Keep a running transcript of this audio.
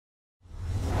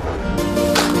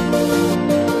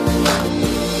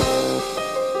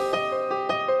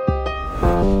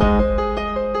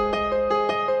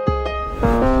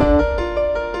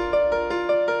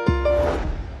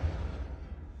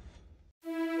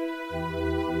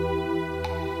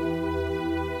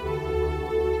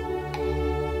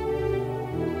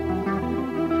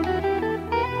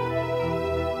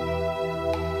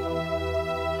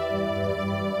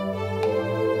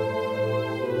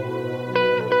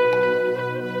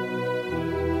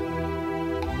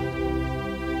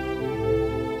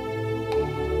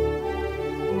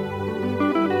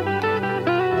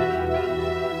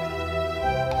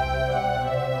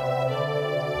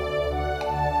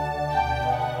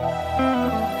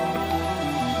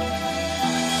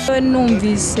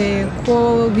Numvise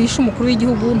ko bishe umukuru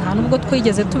w'igihugu nta nubwo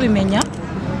twigeze tubimenya,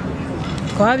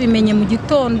 twabimenye mu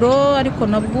gitondo, ariko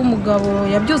nabwo umugabo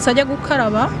yabyutse ajya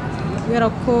gukaraba kubera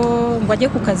ko ngo ajye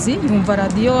ku kazi, yumva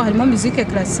radio harimo musique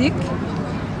classique,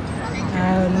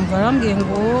 numva arambwiye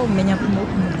ngo umenya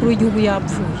umukuru w'igihugu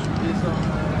yapfuye.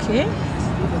 Okay,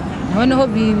 noneho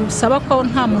bisaba ko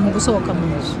nta muntu gusohoka mu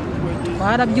nzu.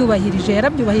 Twarabyubahirije,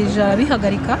 yarabyubahirije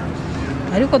abihagarika,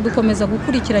 ariko dukomeza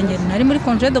gukurikirana. Nari muri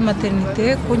congé de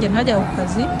maternité kunge ntajya ku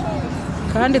kazi,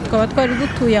 kandi twaba twari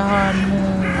dutuye ahantu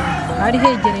hari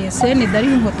hegereye sene dari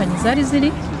inkotanyi zari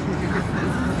ziri,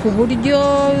 ku buryo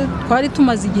twari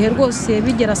tumaze igihe rwose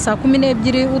bigera saa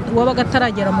 12 wabaga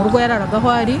ataragera mu rugo yararagaho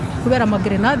ari kubera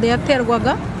amagrenade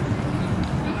yaterwaga.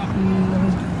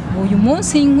 Uyu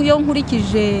munsi iyo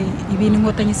nkurikije ibintu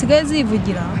inkotanyi sigaye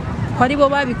zivugira ko ari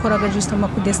bo babikoraga justement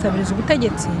kudestabiliza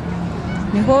ubutegetsi,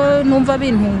 niho numva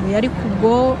bintunguye, ariko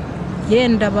ubwo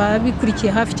yenda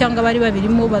babikurikiye hafi cyangwa bari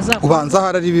babirimo bazakora. Ubanza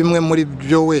hari bimwe muri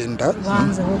byo wenda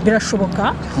banza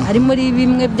birashoboka, ari muri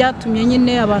bimwe byatumye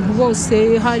nyine abantu bose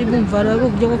hari bumva ari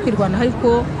uburyo bwo kwirwana, ariko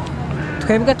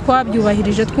twebwe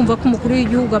twabyubahirije twumva ko umukuru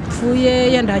w'igihugu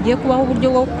apfuye, yenda hagiye kubaho uburyo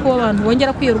bwo ko abantu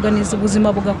bongera kwiyorganiza ubuzima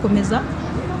bugakomeza,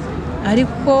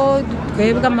 ariko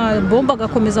twebwe amabomba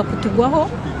agakomeza kutugwaho.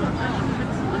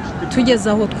 Tugeze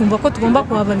aho twumva ko tugomba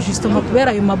kuhava justement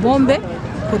kubera ayo mabombe,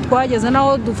 ko twageze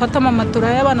naho dufata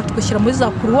amatora y'abana tugashyira muri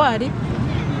za couloir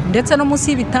ndetse no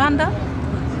munsi y'ibitanda,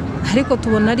 ariko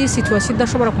tubona ari situation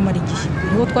idashobora kumara igihe,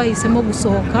 niho twahisemo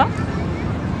gusohoka.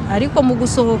 Ariko mu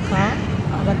gusohoka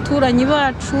abaturanyi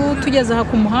bacu tugeze aha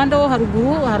ku muhanda wo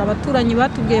haruguru, hari abaturanyi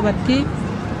batubwiye bati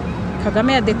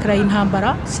Kagame yadekaraye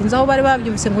intambara, sinzi aho bari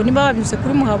babyumvise, ngo niba babyumvise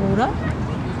kuri Muhabura,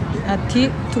 ati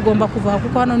tugomba kuva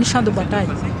kuko hano ni champ de bataille,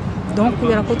 donc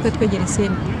kubera ko twe twegere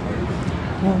sene.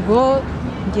 Ubwo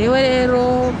ngewe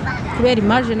rero kubera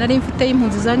image nari mfite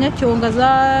y'impunzi za Nyacyonga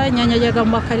zanyanyajyaga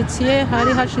mu makaritsiye,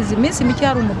 hari hashize iminsi mike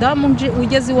hari umudamu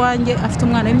ugeze iwanjye afite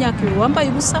umwana w'imyaka 2 wambaye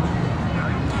ubusa,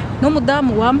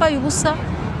 n'umudamu wambaye ubusa.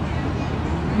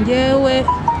 Ngewe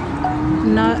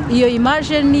na iyo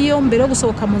image niyo mbere yo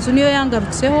gusohoka mu nzu niyo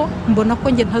yangarutseho, mbona ko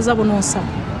nge ntazabona onsaba.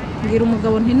 Ngira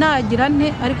umugabo nti nagira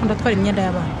nte, ariko ndatwara imyenda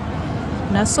y'abana.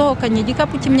 Nasohokanye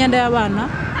igikapu cy'imyenda y'abana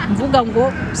mvuga ngo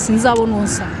sinzabona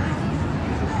onsaba.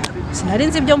 Sinari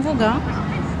nzi ibyo mvuga,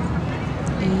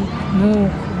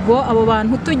 nubwo abo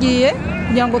bantu tugiye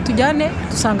kugira ngo tujyane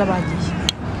dusanga bagiye.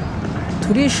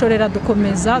 Turishorera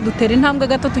dukomeza dutera intambwe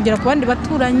gato tugera ku bandi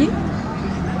baturanyi.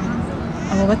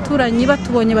 Abo baturanyi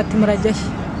batubonye bati murajya he?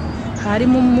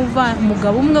 Harimo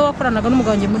umugabo umwe wakoranaga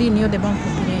n'umugabo wanjye muri Union de Banque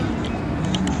Populaire.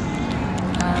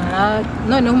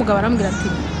 Noneho umugabo arambwira ati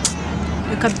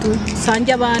reka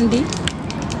dusange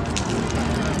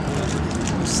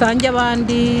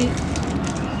abandi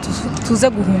tuze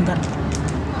guhungana.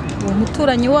 Uwo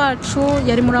muturanyi wacu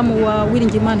yari muramu wa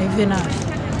Wiringimana Juvenal,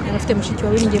 yari afite mushiki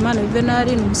wa Wiringimana Juvenal,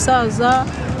 ni umusaza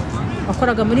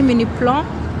wakoraga muri mini plan,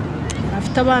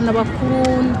 afite abana bakuru.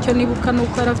 Cyo nibuka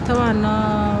nuko yari afite abana,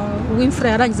 uw'imfura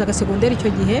yarangizaga secondaire icyo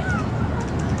gihe.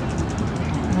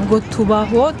 Ngo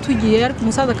tubaho tugiye, ariko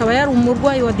umusaza akaba yari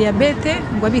umurwayi wa diabete,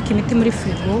 ngo abika imiti muri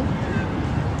frigo.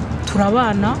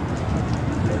 Turabana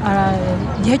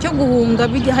igihe cyo guhunga,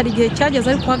 hari igihe cyageze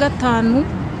ariko wa gatanu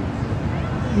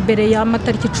mbere ya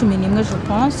matariki 11 je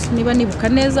pense, niba nibuka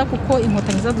neza, kuko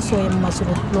inkotanyi zadusohoye mu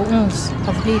masuro le 11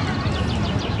 avril.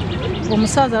 Uwo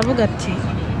musaza aravuga ati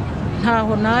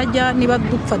ntaho najya, niba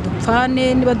dupfa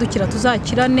dupfane, niba dukira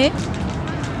tuzakirane,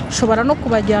 shobora no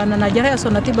kubajyana najya ya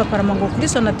Sonatibe aparama, ngo kuri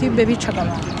Sonatibe bicaga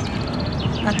abantu,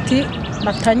 ati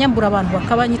batanyambura abantu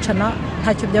bakabanyicana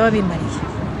ntacyo byaba bimariye.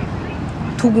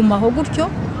 Tugumaho gutyo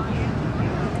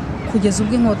kugeza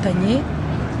ubwo inkotanyi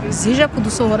zije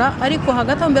kudusohora, ariko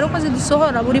hagati mbere ko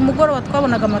zidusohora buri mugoroba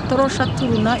twabonaga amatorosha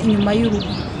turuna inyuma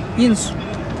y'inzu.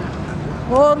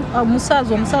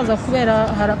 Umusaza kubera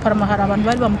haraparama hari abantu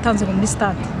bari bamutanze muri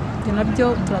stade,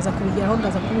 nabyo turaza kubigeraho,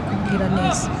 ndaza kubikubwira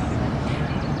neza.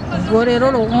 Ubwo rero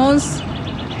 11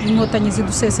 inkotanyi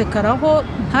zidusesekaraho,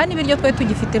 nta n'ibiryo twari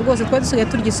tugifite rwose, twari dusigaye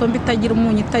turya isombe itagira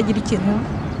umunyu, itagira ikintu,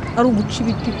 ari uguca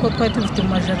ibiti ko twari tubifite mu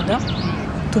majarda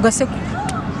tugasekura.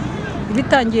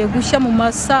 bitangiye gushya mu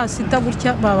masaa 6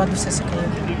 gutya baba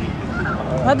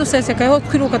badusesekayeho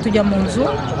twiruka tujya mu nzu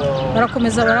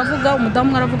barakomeza baravuga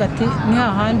umudamu aravuga ati ni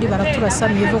hahandi baraturasa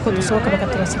niyo ko dusohoka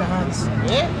bakaturasira hanze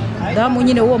damu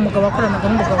nyine uwo mugabo akoranaga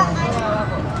n'umugabo wanjye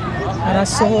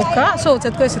asohotse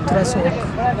twese turasohoka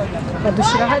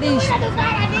badushyira hariya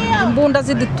imbunda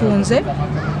zidutunze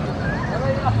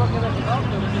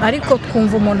ariko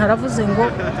twumva umuntu aravuze ngo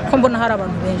ko mbona hari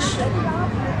abantu benshi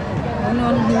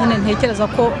nyine ntekereza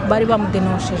ko bari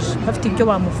bamudenosheje bafite ibyo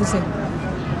bamuvuzeho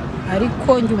ariko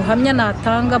njye ubuhamya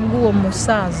natanga bw'uwo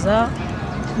musaza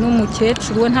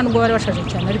n'umukecuru we nta nubwo bari bashaje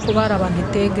cyane ariko bari abantu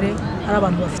integre ari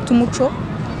abantu bafite umuco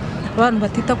abantu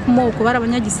batita ku moko bari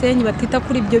abanyagisenyi batita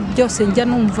kuri ibyo byose njya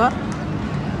numva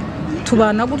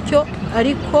tubana gutyo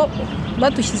ariko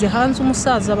badushyize hanze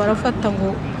umusaza barafata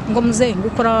ngo muzehe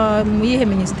gukora mu yihe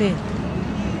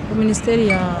ministeri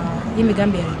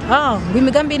y'imigambi ya leta ngo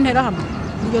imigambi y'interahamwe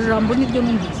iryo jambo niryo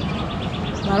numvise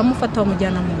baramufata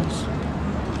bamujyana mu nzu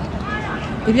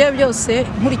ibyo byose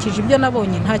nkurikije ibyo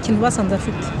nabonye nta kintu basanze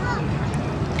afite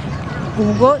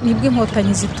ubwo nibwo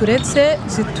inkotanyi zituretse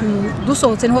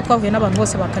dusohotse niho twahuye n'abantu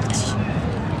bose ba quartier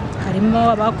harimo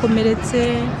abakomeretse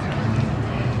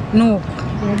nuko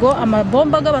ubwo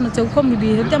amabomba agabanutse kuko mu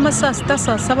bihe by'amasaa 6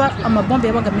 saa 7 amabomba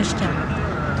yabaga menshi cyane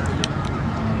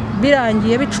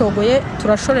birangiye bicogoye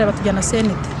turashorera batujyana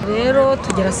CND rero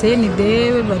tugera CND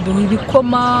baduha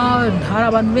ibikoma hari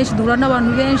abantu benshi duhura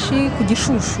n'abantu benshi ku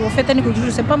gishushu ofete ni ku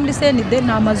gishushu c'est pas muri CND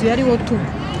nta mazu yariho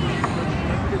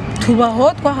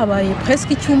tubaho twahabaye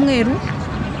presque icyumweru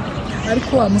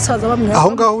ariko wa musaza bamwe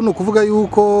aho ngaho no kuvuga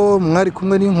yuko mwari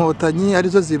kumwe n'inkotanyi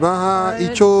arizo zibaha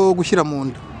icyo gushyira mu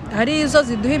nda hari izo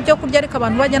ziduha ibyo kurya ariko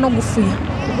abantu bajya no gufuya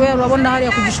ubwo urabona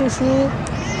hariya ku gishushu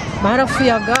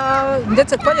barafuyaga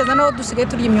ndetse twageza naho dusigaye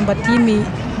turya imyumbati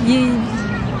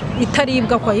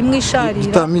itaribwa kwa imwe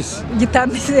isharira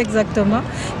gitamisi exactement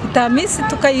gitamisi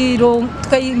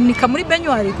tukayinika muri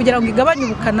benyuari kugira ngo igabanye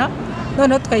ubukana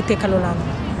noneho tukayiteka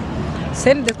loranga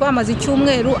CND twamaze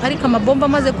icyumweru ariko amabomba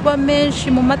amaze kuba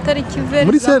menshi mu matariki veri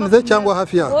muri CND cyangwa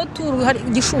hafi yaho hari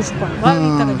gishushwa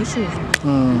babitaga gishushwa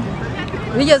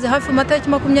bigeze hafi mu matariki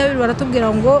 20 baratubwira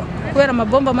ngo kubera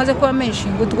amabomba amaze kuba menshi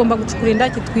ngo tugomba gucukura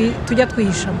indaki tujya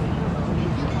twihishamo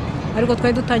ariko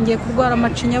twari dutangiye kurwara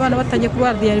amacinya abana batangiye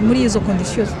kurwara yari muri izo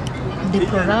conditions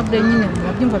déplorable nyine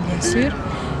babyumva bien sûr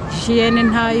hygiene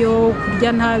ntayo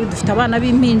kurya ntabi dufite abana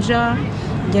b'impinja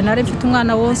njye nari mfite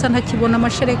umwana wonsa ntakibona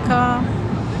amashereka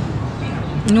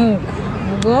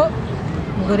nuko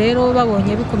ubwo rero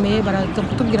babonye bikomeye baraza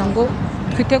kutubwira ngo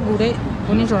twitegure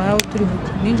ngo nijoro yawe turi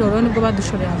buke nijoro nibwo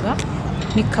badushoreraga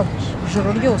n'ikabuye ijoro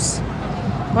ryose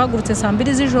bahagurutse saa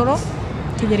 2 z'ijoro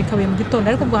tugera ikabuye mu gitondo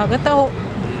ariko ubwo hagati aho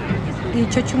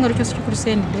icyo cyumweru cyose kuri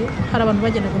CND hari abantu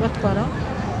bagendaga batwara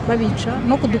babica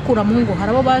no kudukura mu ngo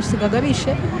harabo basigaga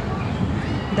bishe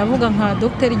ndavuga nka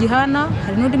Dr Gihana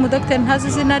hari n'undi mu Dr ntazi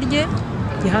izina rye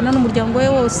Gihana n'umuryango we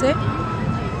wose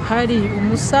hari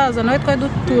umusaza nawe twari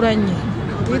duturanye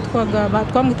witwaga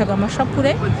twamwitaga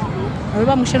amashapure abe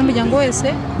bamushe n'umuryango wese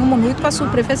n'umuntu witwa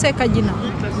sous-préfet Sekagina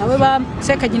nawe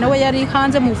Sekagina we yari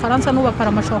hanze mu Faransa n'ubapara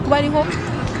amashwa kuba ariho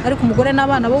ariko umugore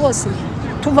n'abana bo bose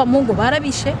tuva mu ngo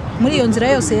barabishe muri iyo nzira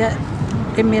yose ya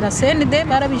Remera CND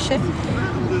barabishe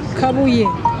Kabuye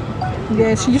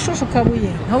gishushu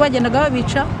Kabuye aho bagendaga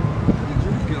babica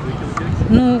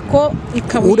nuko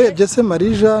Ikabuye urebye se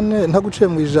Marie Jeanne ntaguciye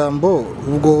mu ijambo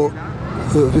ubwo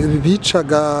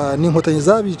bicaga n'inkotanyi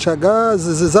zabicaga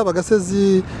zabaga se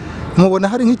mubona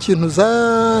hari nk'ikintu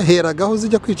zaheragaho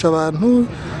zijya kwica abantu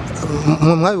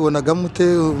mwabibonaga mute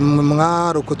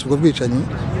mwarokotse ubwo bwicanyi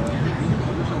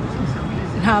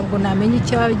ntabwo namenye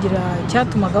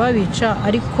cyatumaga babica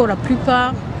ariko la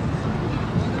plupart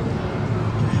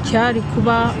cyari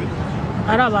kuba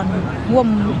ari abantu uwo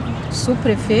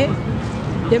sous-préfet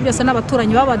byose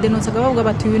n'abaturanyi babadenonsaga bavuga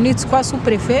bati uyu ni kwa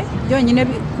sous-préfet byonyine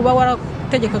kuba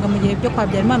warategekaga mu gihe byo kwa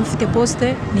Byimana ufite poste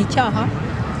ni icyaha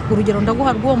urugero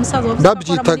ndaguha rw'uwo musaza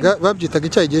babyitaga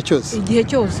icyaha igihe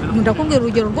cyose ndakubwira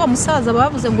urugero rw'uwo musaza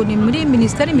bavuze ngo ni muri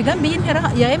ministeri imigambi y'intera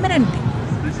ya MRND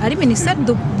ari ministeri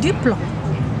du plan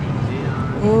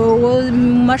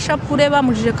mashapure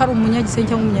bamujije ko ari umunyagisenyi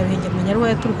cyangwa umunyabihenge munyarwa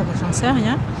yaturukaga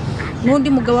Jean n'undi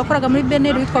mugabo wakoraga muri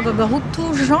BNL witwaga Gahutu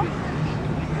Jean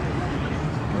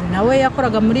nawe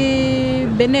yakoraga muri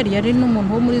BNL yari n'umuntu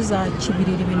wo muri za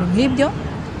Kibirira ibintu nk'ibyo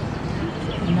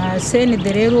na CND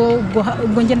rero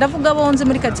ubwo ngenda ndavuga bonze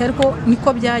muri quartier ariko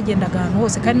niko byagendaga ahantu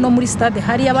hose kandi no muri stade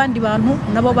hari abandi bantu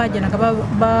nabo bagendaga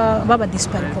baba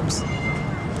disparicos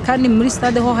kandi muri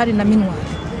stade ho hari na minwa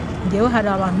ngewe hari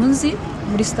abantu nzi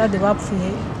muri stade bapfuye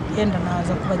yenda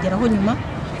naza kubageraho nyuma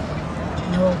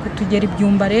kutugera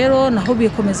ibyumba rero naho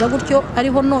bikomeza gutyo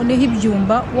ariho noneho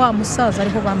ibyumba wa musaza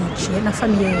ariho bamwiciye na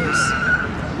famiye yose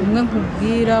umwe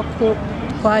nkubwira ko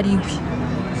twariwe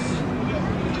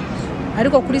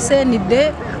ariko kuri CND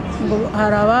ngo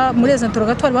haraba muri izo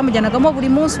interrogatoire bamujyanagamo buri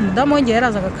munsi umudamu wongeye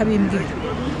yarazaga akabimbwira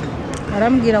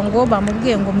arambwira ngo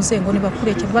bamubwiye ngo muzengo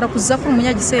nibakureke barakuza ko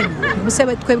umunyagisenyi ubuse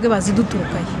twebwe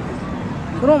baziduturukaye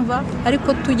urumva ariko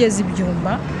tugeze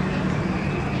ibyumba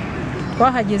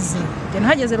twahageze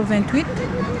nahageze 28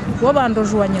 bo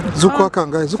bandojuwanya zukwa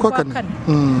kangahe zukwa kane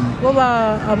bo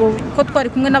abo ko twari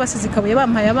kumwe n'abasizikabuye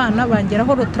bampaye abana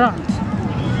bangeraho ro 30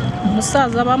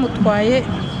 umusaza bamutwaye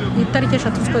itariki 3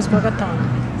 z'ukwezi kwa gatanu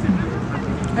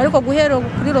ariko guhera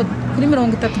kuri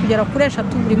 30 kugera kuri 3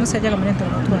 buri munsi yajyaga muri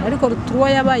interrogatoire ariko rutuwa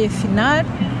yabaye final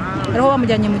ariho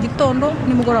bamujyanye mu gitondo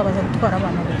nimugoroba baza gutwara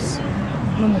abana bose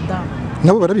n'umudamu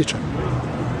nabo barabica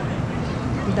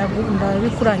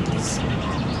ndabikurangiriza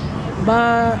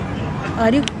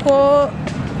ariko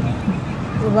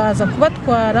baza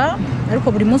kubatwara ariko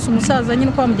buri munsi umusaza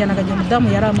nyine uko bamujyanaga agiye umudamu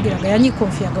yarambwiraga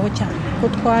yanyikonfiyagaho cyane ko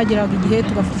twageraga igihe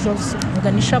tugavuga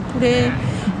n'ishapure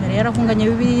yari yarahunganye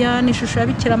Bibiliya n'ishusho ya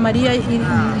Bikira Mariya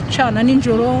icana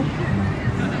nijoro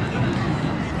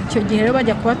icyo gihe rero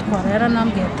bajya kubatwara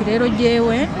yaranambwiye ati rero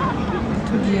jewe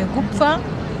tugiye gupfa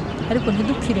ariko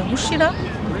ntidupfire gushira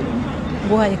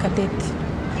guhaye Kadete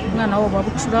umwana wabo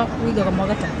babucura wigaga mu wa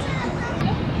gatatu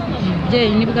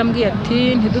umubyeyi nibwo ambwiye ati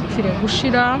ntidupfire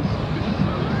gushira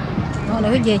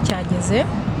noneho igihe cyageze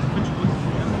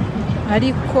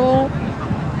ariko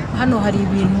hano hari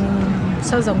ibintu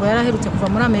umusaza ngo yaraherutse kuva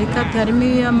muri Amerika harimo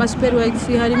amasuperi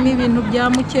wifi harimo ibintu bya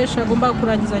mukesha agomba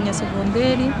kurangizanya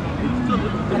segonderi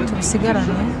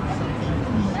tubisigarane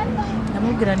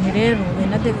ndamubwira nti rero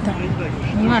Benedetta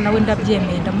umwana we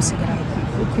ndabyemeye ndamusigarana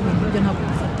kuko ibintu byo ntabwo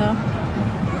bifata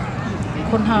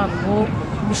ko ntabwo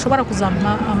bishobora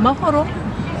kuzampa amahoro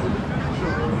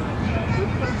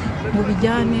mu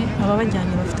bijyane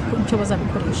ababajyanye bafite icyo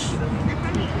bazabikoresha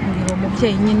mbiro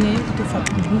umubyeyi nyine dufata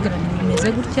umugirane bimeze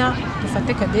gutya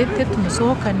dufate Kadete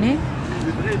tumusohokane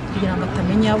kugira ngo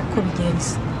atamenya uko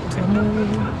bigenze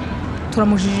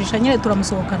turamujijisha nyine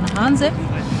turamusohokana hanze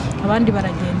abandi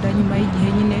baragenda nyuma y'igihe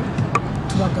nyine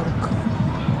tubagaruka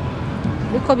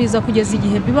ariko biza kugeza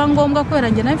igihe biba ngombwa kubera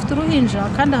njye nawe mfite uruhinja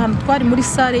kandi ahantu twari muri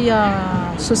sale ya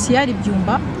sociale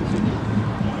Byumba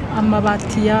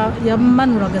amabati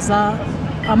yamanuraga za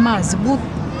amazi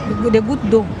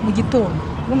gudo mu gitondo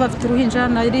urumva afite uruhinja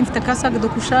nari mfite kasaga do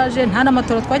kushaje nta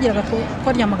n'amatora twagiraga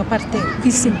twaryamaga parite ku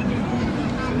isima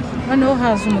noneho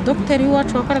haza umudokiteri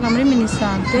wacu wakoraga muri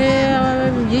minisante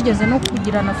yigeze no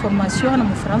kugira na formation hano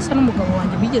mu Faransa n'umugabo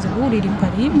wanjye bigeze guhurira i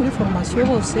Paris muri formation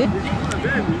bose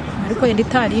ariko yenda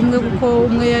itari imwe kuko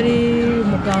umwe yari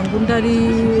umuganga undi ari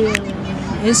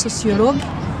sociologue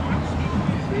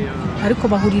ariko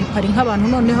bahurira i Paris nk'abantu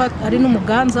noneho ari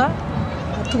n'umuganza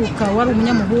aturuka wari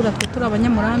umunyamuhura twe turi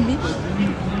abanyamurambi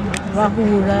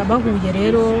bahuye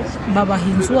rero babaha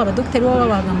inzu abadokiteri bo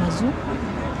babaga amazu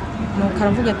nuko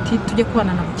aravuga ati tujye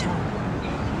kubana nabo cyane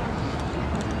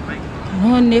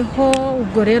noneho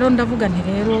ubwo rero ndavuga nti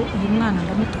rero uyu mwana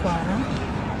ndamutwara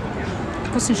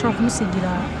ko sinshobora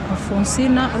kumusigira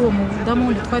Alfonsina ari uwo mudamu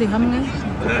wundi twari hamwe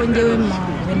kuko njyewe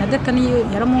Benedetta niyo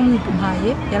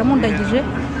yaramumpaye yaramundagije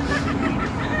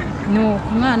nuko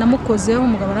umwana amukozeho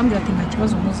umugabo arambwira ati nta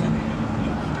kibazo muzana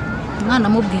umwana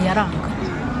amubwiye aranga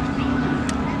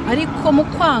ariko mu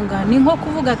kwanga ni nko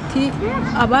kuvuga ati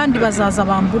abandi bazaza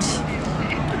bamburi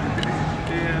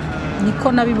niko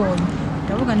nabibonye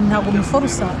ndavuga nti ntabwo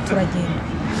muforusa turagenda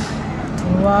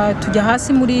tujya hasi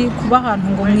muri kuba ahantu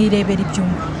ngo mwirebera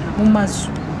ibyumba mu mazu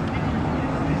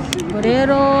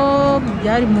rero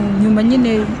byari mu nyuma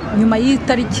nyine nyuma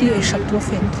y'itariki 3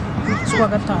 ofete z'ukwa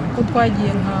gatanu ko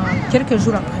twagiye nka quelques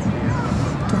jours après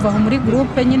tuva aho muri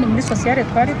groupe nyine muri sociale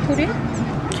twari turi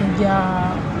tujya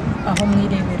aho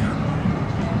mwirebera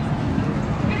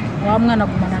wa mwana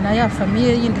gumana na ya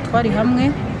famille yindi twari hamwe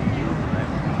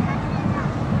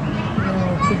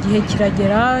ku gihe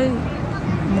kiragera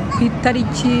mu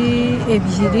itariki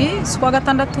 2 z'ukwa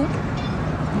gatandatu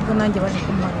ubwo nanjye baje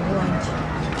kumara wanjye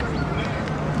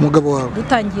umugabo wawe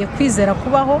dutangiye kwizera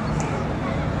kubaho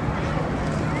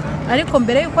ariko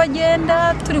mbere yuko agenda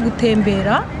turi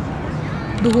gutembera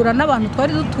duhura n'abantu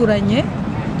twari duturanye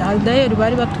dayeri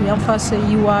bari batuye amfase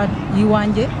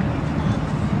yiwanjye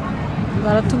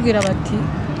baratubwira bati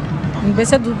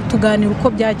mbese tuganira uko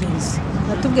byagenze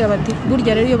baratubwira bati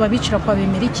burya rero iyo babicira kwa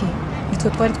bemera iki nitwe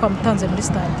twari twamutanze muri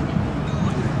stade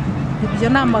ibyo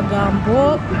ni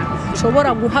amagambo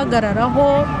nshobora guhagararaho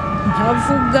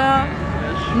nkavuga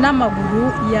n'amaguru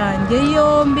yanjye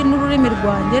yombi n'ururimi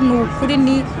rwanjye ni ukuri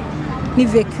ni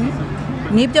vécu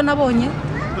nibyo nabonye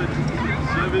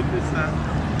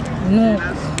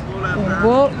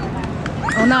ubwo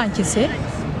onankise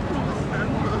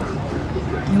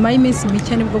nyuma y'iminsi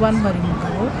mike nibwo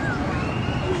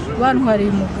bantwariye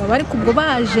umugabo ariko ubwo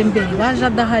baje mbere baje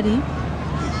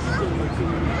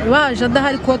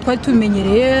adahari ko twari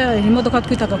tubimenyereye imodoka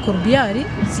twitaga korubiyari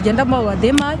zigendamo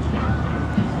abademayi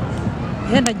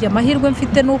nagiye amahirwe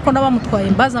mfite nuko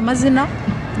n'abamutwaye mbaza amazina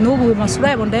n'ubu masura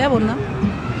yabo ndayabona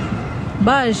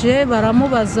baje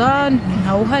baramubaza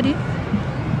ntawe uhari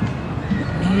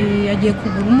yagiye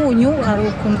kugura umunyu hari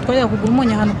ukuntu twajya kugura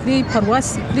umunyu ahantu kuri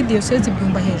paruwasi kuri diyoseze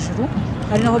Byumba hejuru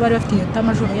ari naho bari bafite iyo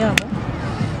tamajoro yabo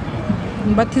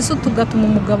mbatiso tugatuma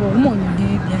umugabo umunyu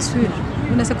bien sûr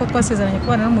none se ko twasezeranye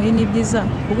kubana no muyi n'ibyiza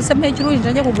ubwo se mpeke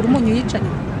uruhinja njye kugura umunyu yicaye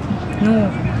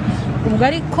ubwo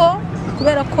ariko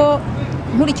kubera ko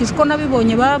nkurikije uko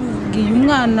nabibonye babwiye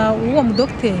umwana w'uwo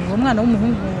mudokiteri uwo mwana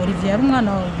w'umuhungu Olivier ari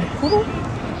umwana mukuru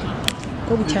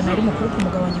ko cyane ari mukuru ku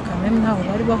mugabo wanjye kameme ntaho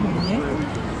bari bahuriye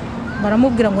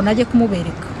baramubwira ngo najye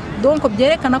kumubereka donc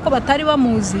byerekana ko batari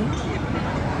bamuzi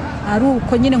ari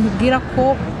uko nyine nkubwira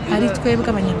ko ari twebwe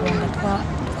abanyarwanda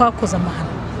twakoze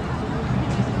amahano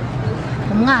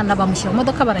umwana bamushyira mu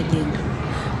modoka baragenda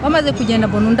bamaze kugenda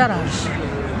bona undaraje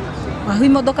aho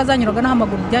imodoka zanyuraga naho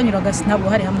amaguru byanyuraga ntabwo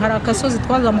hari akasozi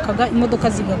twazamukaga imodoka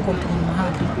zigakontora mu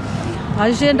muhanda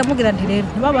aje ndamubwira nti rero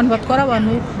niba abantu batwara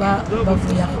abantu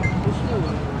bavuye aho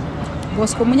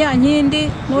Bosco Munyankindi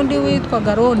n'undi witwa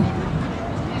Garoni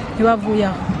ntibavuye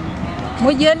aho mu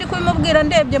gihe ndi kubimubwira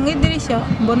ndebye mu idirishya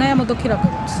mbona ya modoka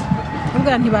iragarutse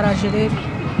mbwira ntibaraje rero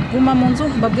guma mu nzu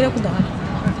mbabwire kudahari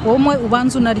wowe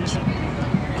ubanza unarye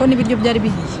ko n'ibiryo byari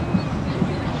bihiye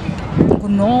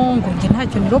ngo njye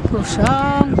ntacyo niroporosha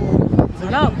ngo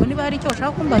zarabwo niba hari icyo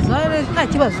bashaka kumbaza nta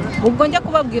kibazo ubwo njya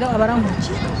kubabwira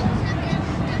abarankukiye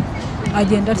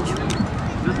agenda atyo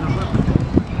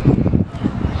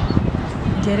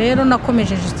njye rero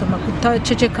nakomeje jisoma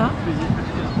kutaceceka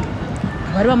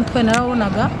abari bamutwaye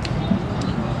narabonaga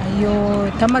ayo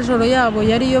tamajoro yabo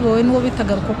yari iyobowe n'uwo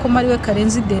bitaga Rukokoma ariwe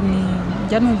Karenzi Deni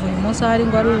njya numva uyu munsi hari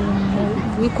ngo ari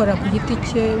wikorera ku giti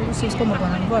cye usizwe mu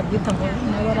Rwanda ngo babyita ngo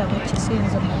n'abari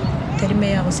abakisinza mu terime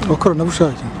yabo bakorana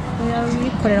bushake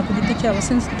wikorera ku giti cyabo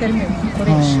sinzi terime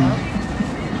bakoresha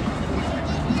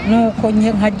nuko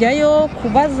nkajyayo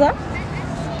kubaza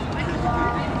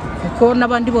kuko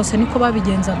n'abandi bose niko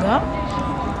babigenzaga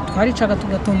twaricaga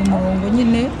tugatonda umurongo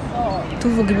nyine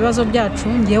tuvuga ibibazo byacu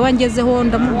ngewe ngezeho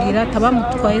ndamubwira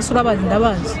tabamutwaye sura abandi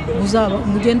ndabazi uzaba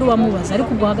mugende ubamubaza ariko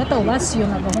ubwo hagati aho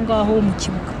basiyonaga aho ngaho mu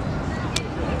kibuga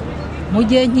mu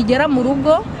gihe nkigera mu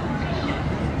rugo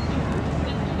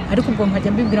ariko ubwo nkajya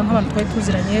mbibwira nk'abantu twari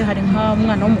tuziranye hari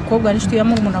nk'umwana w'umukobwa n'inshuti ya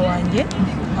murumuna wanjye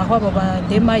aho aba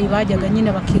bademayi bajyaga nyine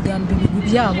bakigamba ibigwi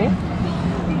byabo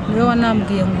niwe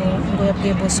wanambwiye ngo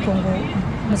yabwiye Bosco ngo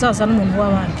muzaza n'umuntu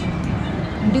w'abandi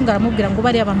undi ngaramubwira ngo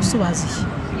bari abantu subaziye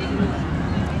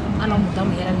ana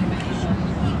umudamu yarabibwiye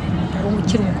ari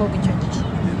umukiri umukobwa icyo gihe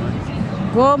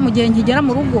ngo mu gihe nkigera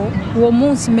mu rugo uwo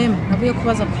munsi meme nabuye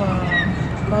kubaza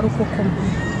kwa Rukokoma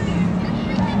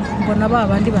mbona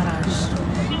babandi baraje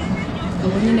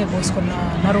ubu nyine Bosco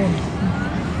na Rondo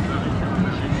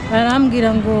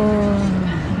barambwira ngo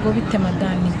bite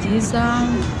madani byiza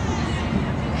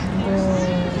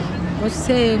ngo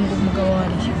se ngo umugabo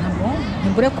wari ntabwo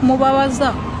ntibure kumubabaza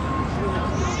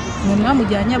mwe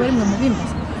mwamujyanye abari mwe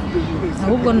mubimbaza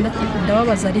ahubwo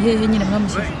ndababaza ari hehe nyine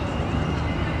mwamushyize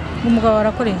umugabo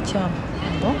warakoreye icyama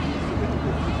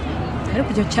ariko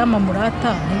icyo cyama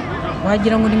murata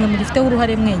wagira ngo nimwe mugifiteho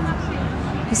uruhare mwenye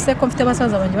ese ko mfite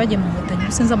basaza banjye bagiye mu Nkotanyi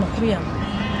bisinze amakuru yabo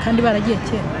kandi baragiye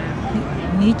kera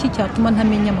ni iki cyatuma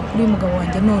ntamenya amakuru y'umugabo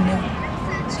wanjye noneho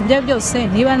ibyo byose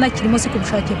niba nakirimo si ku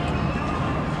bushake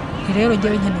bwe rero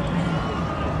ngewe nkeneye kumenya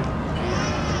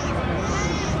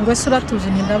ngo ese uratuzi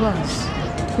ndabazi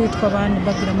twitwa abandi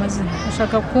bagira amazina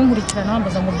ashaka kunkurikirana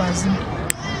bambaza ngo bazime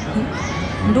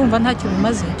ndumva ntacyo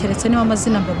bimaze keretse niba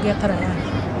amazina mbabwiye atarayandi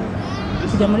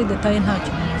kujya muri detaye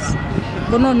ntacyo bimaze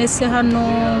ngo none se hano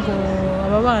ngo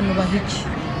aba bantu bahiki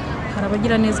hari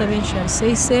abagira neza benshi hari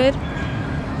seyiseri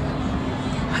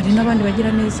hari n'abandi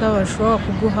bagira neza bashobora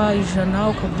kuguha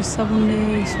 100 ukagura isabune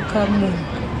isukari umunyu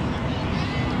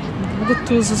ubwo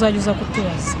tuzi uzajya uza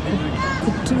kutubaza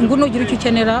ngo nugira icyo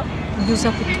ukenera ujya uza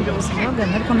kutubaza ntabwo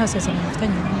ariko nta sezerano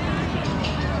mfitanye nawe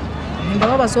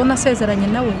ndababaza uwo nasezeranye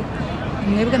nawe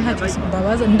mwebwe ntacyo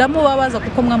mbabaza ndamubabaza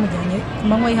kuko mwamujyanye ku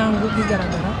manywa y'ihangu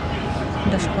bigaragara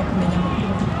ndashaka kumenya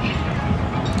amakuru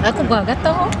ariko ubwo hagati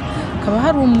aho hakaba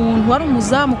hari umuntu wari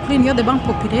umuzamu kuri Union de Banque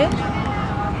Populaire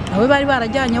nawe bari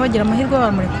barajyanye bagira amahirwe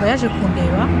baramureka yaje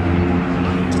kundeba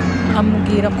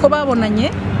amubwira ko babonanye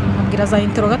akababwira za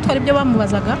interrogatoire ibyo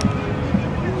bamubazaga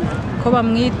ko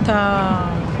bamwita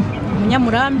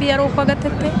umunyamurambi ari uko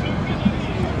Gatete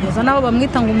yaza nabo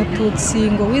bamwita ngo umututsi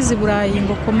ngo wizi Burayi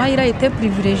ngo komayira ite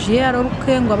privilégié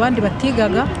aruke ngo abandi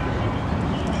batigaga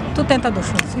tutenta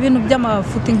doshose ibintu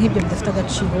by'amafuti nk'ibyo bidafite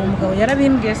agaciro umugabo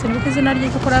yarabimbwiye se nuko izina rye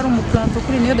ko ari umuplanto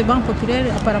kuri Union de Banque Populaire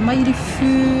apparemment il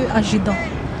fut adjudant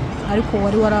ariko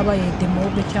wari warabaye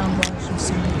demobe cyangwa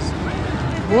sosialize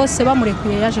bose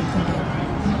bamurekuye yaje kundeba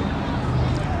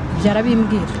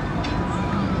byarabimbwira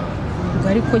ubwo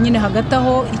ariko nyine hagati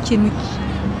aho ikintu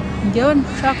ngewe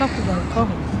nshaka kugarukaho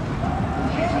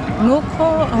nuko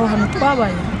aho hantu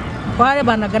twabaye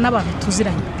twarebanaga n'abantu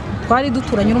tuziranye twari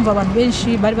duturanye urumva abantu benshi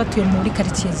bari batuye muri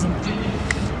quartier zimwe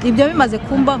ibyo bimaze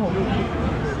kumbaho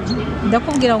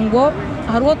ndakubwira ngo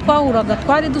hari uwo twahuraga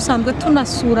twari dusanzwe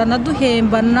tunasurana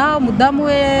duhembana umudamu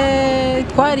we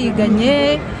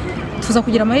twariganye tuza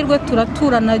kugira amahirwe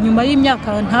turaturana nyuma y'imyaka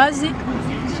ntazi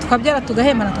tukabyara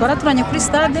tugahembana twaraturanye kuri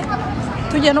stade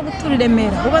tugiye no gutura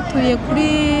Remera ubatuye kuri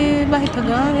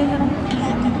bahitaga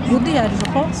Rudi ya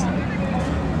Rose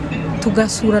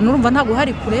tugasurana urumva ntago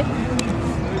hari kure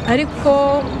ariko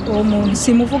uwo muntu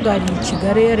simuvuga ari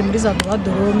Kigali ari muri za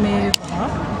Dorome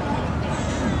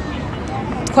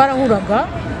twarahuraga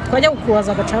twajya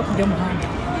gukubaza agaca kujya muhanda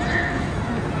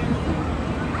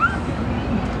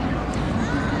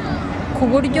ku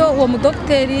buryo uwo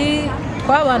mudokiteri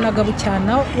twabanaga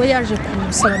bucyana we yaje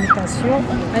gusaba mutation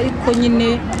ariko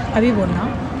nyine abibona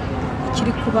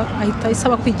kiri kuba ahita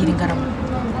isaba kwigira Ingarama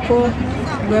ko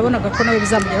yabonaga ko nawe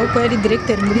bizamujyaho ko yari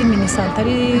directeur muri Minisante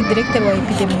ari directeur wa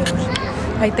epidemiology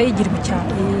ahita yigira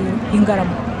bucyana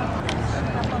Ingarama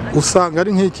usanga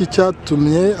ari nk'iki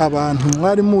cyatumye abantu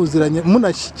mwari muziranye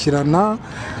munashyikirana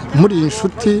muri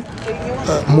inshuti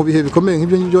mu bihe bikomeye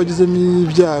nk'ibyo ngibyo wagizemo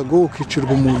ibyago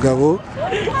ukicirwa umugabo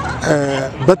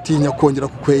batinya kongera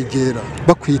kukwegera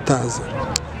bakwitaza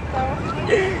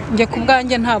njye ku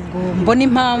bwanjye ntabwo mbona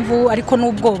impamvu ariko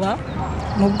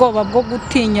n'ubwoba bwo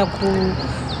gutinya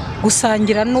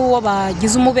gusangira n'uwo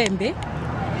bagize umubembe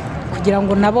kugira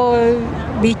ngo nabo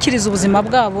bikiriza ubuzima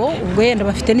bwabo ubwo yenda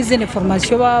bafite n'izindi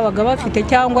formation babaga bafite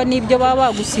cyangwa n'ibyo baba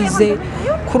bagusize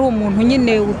kuri umuntu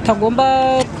nyine utagomba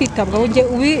kwitabwaho nge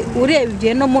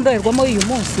urebye no mu ndorerwamo uyu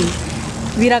munsi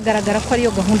biragaragara ko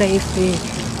ariyo gahunda ya FPR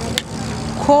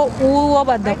ko uwo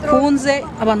badakunze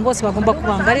abantu bose bagomba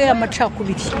kubanga ariyo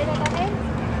y'amacakubiri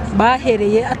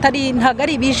bahereye atari ntago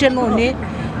ari bije none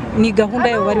ni gahunda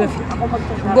yabo bari bafite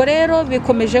ubwo rero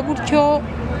bikomeje gutyo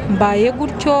mbaye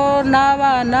gutyo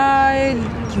n'abana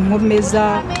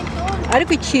nkomeza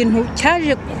ariko ikintu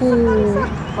cyaje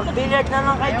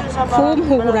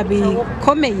kumpubura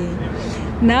bikomeye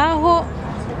naho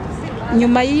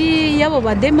nyuma y'abo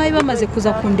badema bamaze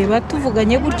kuza kundeba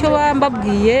tuvuganye gutyo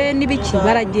bambabwiye n'ibiki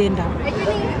baragenda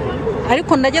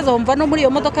ariko ndageze aho mva no muri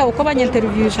iyo modoka yabo ko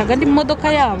banyenterviewshaga ndi mu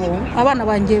modoka yabo abana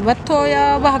banjye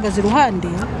batoya bahagaze iruhande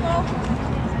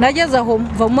nageze aho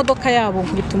mva mu modoka yabo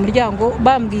nkubita umuryango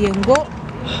bambwiye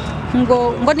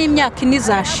ngo n'imyaka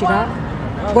inizashira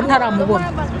ngo ntaramubona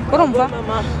urumva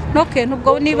noke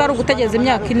nubwo niba ari ugutegereza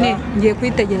imyaka ine ngiye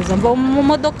kwitegereza mva mu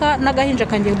modoka n'agahinja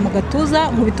kanjye mu gatuza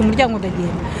nkubita umuryango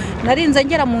ndagenda narinze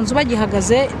ngera mu nzu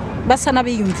bagihagaze basa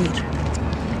n'abiyumvira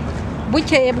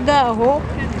bukeye bwaho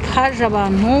haje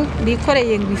abantu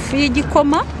bikoreye ngo ifu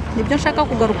y'igikoma nibyo nshaka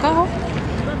kugarukaho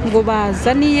ngo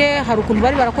bazaniye hari ukuntu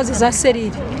bari barakoze za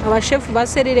serire abashefu ba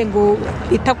serire ngo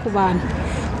ita ku bantu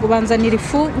ngo banzanira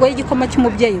ifu ngo y'igikoma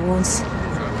cy'umubyeyi wonse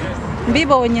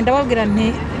mbibonye ndababwira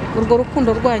nti urwo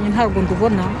rukundo rwanyu ntabwo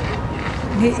ndubona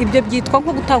ibyo byitwa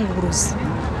nko gutanga uburozi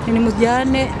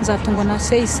nimujyane nzatungwa na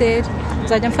CICR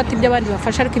nzajya mfata ibyo abandi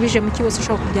bafasha ariko ibije mu kibose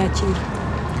ushobora kubyakira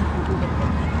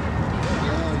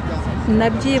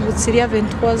nabyibutse iriya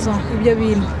 23 ans ibyo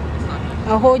bintu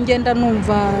aho ngenda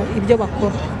numva ibyo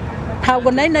bakora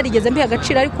ntabwo nari narigeze mbiha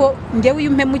agaciro ariko ngewe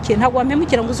uyu mpemukiye ntabwo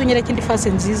wampemukira ngo uzunyereke indi face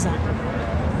nziza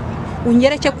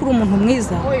unyereke kuri umuntu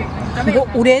mwiza ngo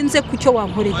urenze ku cyo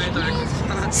wankoreye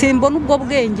simbona ubwo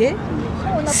bwenge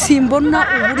simbona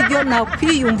uburyo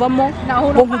nakwiyumvamo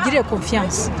ngo nkugirire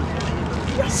confiance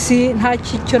nta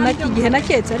cyo nakigihe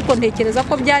naketse ariko ntekereza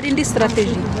ko byari indi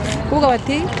strategy kuvuga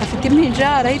bati afite impinja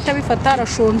arahita bifata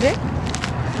arashonje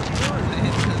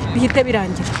bihite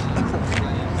birangira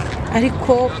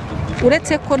ariko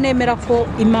uretse ko nemera ko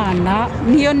Imana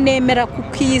niyo nemera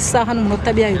kuko iyi saha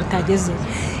n'umunota byayo bitageze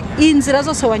inzira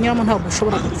zose wanyuramo ntabwo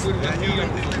ushobora gupfa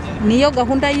niyo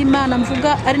gahunda y'Imana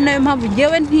mvuga ari nayo mpamvu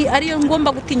ngewe ariyo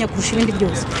ngomba gutinya kurusha ibindi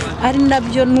byose ari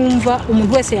nabyo numva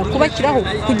umuntu wese yakubakiraho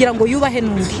kugira ngo yubahe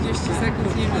n'undi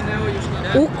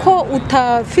uko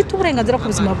utafite uburenganzira ku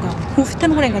buzima bwawe ntufite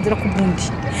n'uburenganzira ku bwundi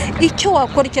icyo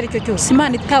wakora icyo ari cyo cyose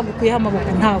Imana itagukuyeho amaboko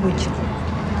ntabujya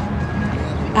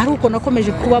ari uko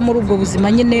nakomeje kuba muri ubwo buzima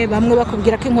nyine bamwe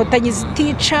bakubwira ko inkotanyi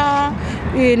zitica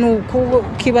nuko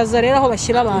kibaza rero aho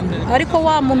bashyira abantu ariko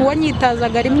wa muntu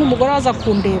wanyitazaga rimwe umugore waza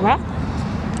kundeba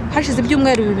hashize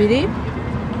ibyumweru 2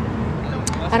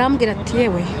 arambwira ati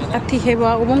yewe ati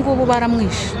heba ubu ngubu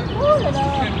baramwishe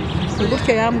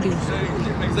gutyo yambwiye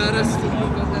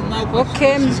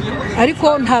okay ariko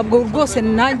ntabwo rwose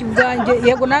nanjye ubwanjye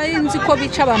yego nari nzi ko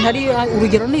bica abantu ari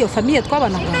urugero niyo famille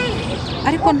twabanaga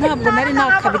ariko ntabwo nari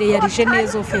nakabire yarije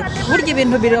neza ofete burya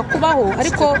ibintu birakubaho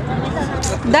ariko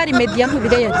ndari media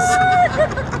nkubireyarize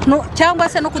no cyangwa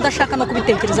se no kudashaka no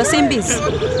kubitekereza simbizi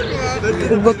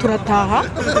ubwo turataha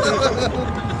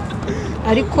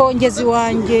ariko ngezi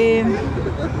wanjye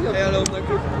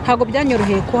ntabwo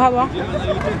byanyoroheye kuhaba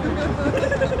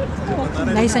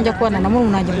nahise njya kubana na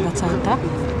murumuna wanjye mu Gatsata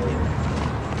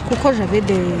kuko j'avais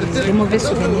des mauvais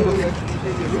souvenirs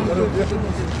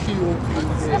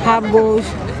ntabwo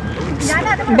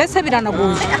mbese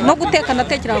biranagoye no guteka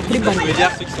natekeraga kuri bari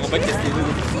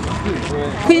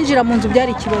kwinjira mu nzu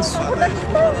byari ikibazo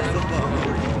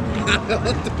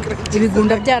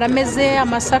ibigunda byarameze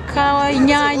amasaka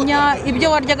inyanya ibyo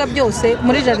waryaga byose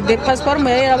muri jardin Pasparume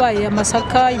yari yarabaye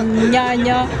amasaka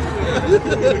inyanya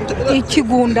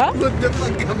ikigunda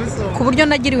ku buryo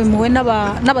nagiriwe impuhwe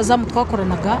n'abazamu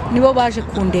twakoranaga nibo baje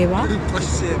kundeba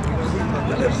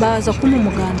baza kumpa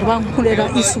umuganda bankorera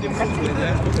isuku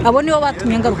abo nibo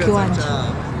batumye ngaruka iwanjye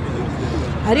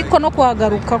ariko no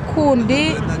kuhagaruka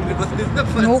kundi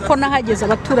nuko nahageze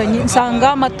abaturanyi nsanga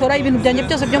amatora y'ibintu byanjye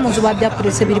byose byo mu nzu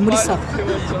babyakuretse biri muri sako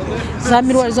za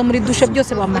miruwari zo muri dushe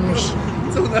byose bamanuye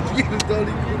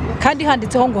kandi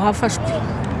handitseho ngo hafashwe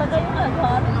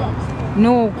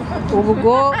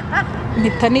ubwo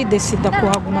mpita nidesida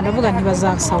kuhaguma ndavuga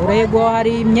ntibazasahura yego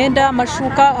hari imyenda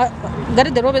amashuka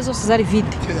garderobe zose zari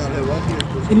vide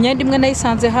imyenda imwe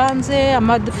nayisanze hanze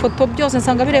amafoto byose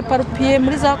nsanga bireparupiye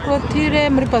muri za clôture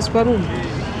muri Pasparume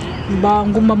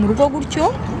mbanguma mu rugo gutyo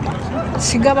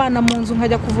siga abana mu nzu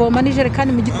nkajya kuvoma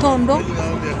n'ijerekani mu gitondo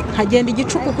nkagenda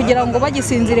igicuku kugira ngo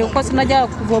bagisinzire kuko sinajya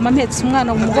kuvoma mpetse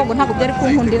umwana mu mugongo ntabwo byari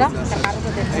kunkundira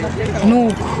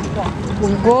nuko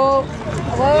ubwo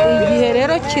igihe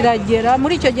rero kiragera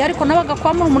muri icyo gihe ariko nabaga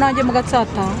kwa murumuna wanjye mu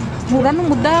Gatsata mpura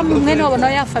n'umudamu mwene wabo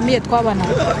na ya famille twabana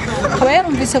akaba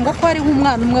yarumvise ngo ko ari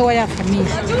nk'umwana umwe wa ya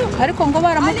famille ariko ngo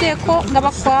baramubwiye ko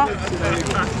ngabakwa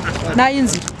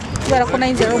nayinzira kubera ko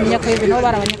nayinzira ari umunyakayive nabo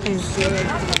barabanyakayive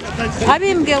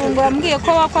abimbwiye ngo bambwiye ko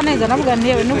bakwa neza navuga nti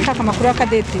yewe n'ushaka amakuru ya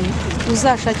Kadete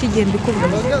uzashaka igihe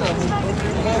mbikubwira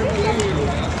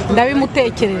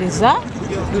ndabimutekerereza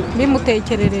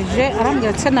bimutekerereje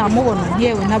arambwira ati namubona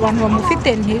yewe n'abantu bamufite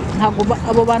ntago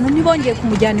abo bantu ntibongeye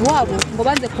kumujyana iwabo ngo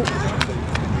banze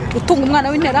gutunga umwana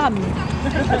w'interahamwe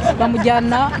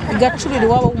bamujyana igacurira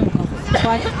iwabo w'umugabo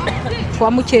kwa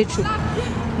mukecuru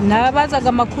nabazaga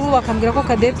amakuru bakambwira ko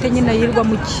Kadete nyine yirwa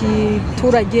mu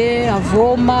kiturage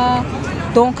avoma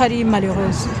donc ari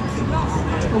malheureuse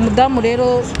umudamu rero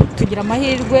tugira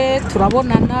amahirwe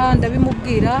turabonana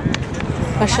ndabimubwira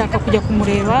bashaka kujya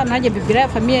kumureba nanjye bibwira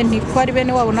ya famille nti ko ari bene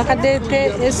wabo na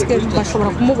Kadete eske bashobora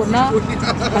kumubona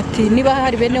ati niba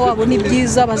hari bene wabo ni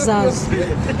byiza bazaza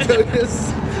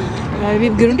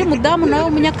bibwira undi mudamu nawe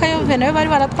umunyakayove nawe bari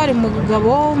baratwara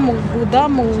umugabo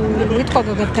umudamu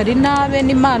witwaga Gatarina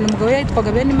bene Imana umugabo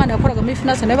yitwaga bene Imana yakoraga muri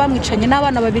finance nawe bamwicanye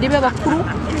n'abana babiri be bakuru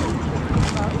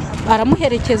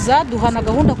aramuherekeza duhana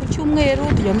gahunda ku cyumweru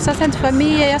tujya muri Sainte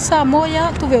Famille ya Samoya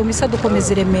tuvuye mu misa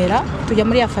dukomeza iremera tujya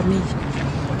muri ya famille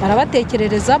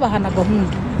barabatekerereza bahana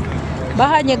gahunda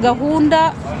bahanye gahunda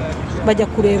bajya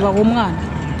kureba uwo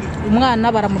umwana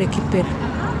baramurekipera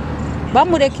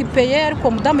bamurekipeye ariko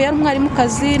umudamu yari umwarimu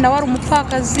kazi nawe ari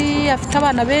umupfakazi afite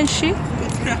abana benshi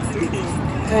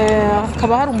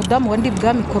akaba hari umudamu wandi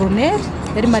bwami colonel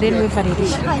yari Marene we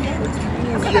Valerie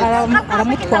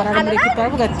aramutwara aramurekipera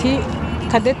avuga ati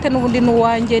Kadete n'ubundi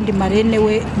n'uwanjye ndi Marene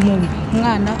we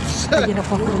umwana agenda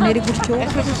kwa colonel gutyo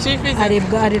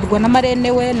arerwa na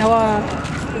Marene we nawe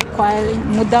kwa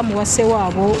mudamu wa se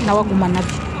wabo nawe agumana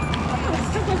byo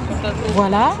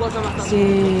voilà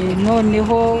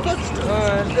noneho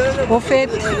au fait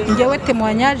njyewe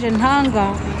témoignage ntanga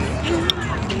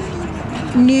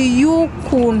ni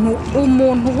y'ukuntu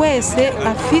umuntu wese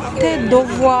afite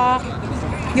devoir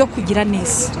yo kugira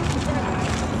neza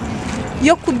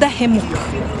yo kudahemuka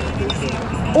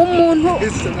umuntu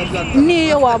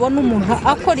niyo wabona umuntu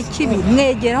akora ikibi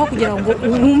mwegeraho kugira ngo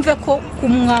wumve ko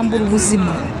kumwambura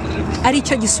ubuzima ari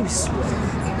cyo gisubizo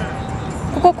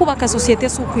kuko kubaka societe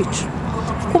si ukwica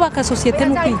kubaka sosiyete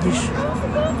no kwigisha.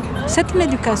 C'est une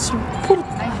éducation pour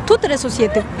toutes les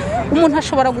sociétés. Umuntu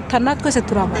ashobora gutana, twese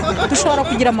turaba, dushobora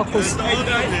kugira amakosa,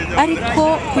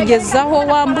 ariko kugezaho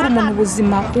wambura umuntu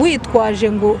ubuzima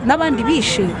witwaje ngo n'abandi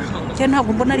bishe, cyo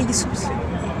ntabwo mbona ari igisubizo.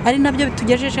 Ari nabyo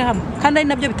bitugejeje hamwe kandi ari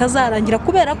nabyo bitazarangira,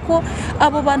 kubera ko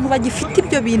abo bantu bagifite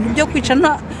ibyo bintu byo kwica.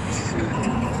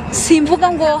 Simvuga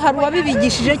ngo hari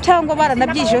uwabibigishije cyangwa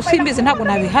baranabyishije, simbizi, ntabwo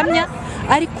nabihamya,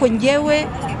 ariko ngewe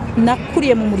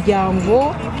nakuriye mu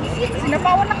muryango,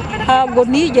 ntabwo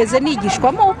nigeze nigishwa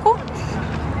amoko.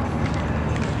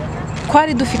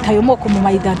 Twari dufite ayo moko mu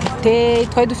maidentité,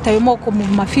 twari dufite ayo moko mu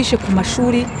mafishe ku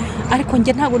mashuri, ariko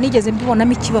nge ntabwo nigeze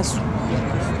mbibonamo ikibazo.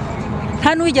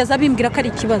 Nta n'uwigeze abimbwira ko ari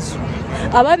ikibazo.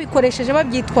 Ababikoresheje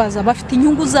babyitwaza bafite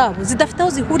inyungu zabo zidafite aho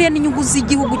zihuriye n'inyungu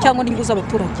z'igihugu cyangwa n'inyungu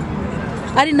z'abaturage.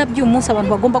 Ari nabyo uyu munsi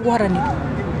abantu bagomba guharanira.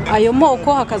 Ayo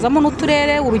moko hakazamo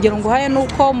n'uturere. Urugero nguhaye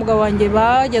nuko umugabo wanjye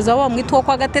bageze aho bamwitwa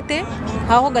kwa Gatete,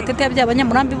 aho Gatete yabyaye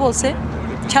abanyamurambi bose,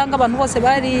 cyangwa abantu bose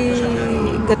bari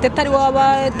Gatete ari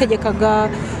wabategekaga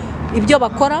ibyo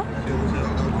bakora,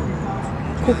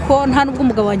 kuko nta nubwo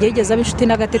umugabo wanjye yigeze aba inshuti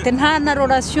na Gatete, nta na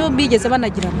relation bigeze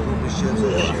banagirana.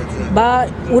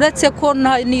 Uretse ko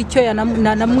n'icyo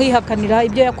yanamwihakanira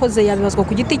ibyo yakoze yabibazwa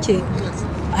ku giti cye,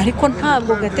 ariko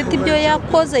ntabwo Gatete ibyo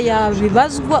yakoze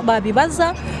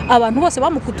babibaza abantu bose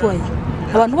bamukutuye,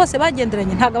 abantu bose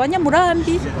bagenderanye. Ntabwo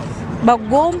abanyamurambi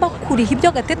bagomba kuriha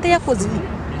ibyo Gatete yakoze.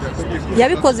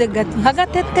 Yabikoze nka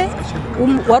Gatete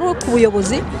wari ku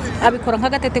buyobozi, abikora nka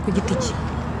Gatete ku giti cye.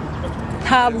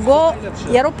 Ntabwo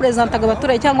yarepresentaga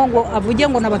abaturage cyangwa ngo avuge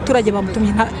ngo n'abaturage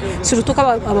bamutumye. Surtout ko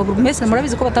ababurugumestre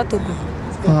murabizi ko batatorwa,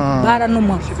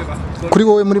 baranumwa. Kuri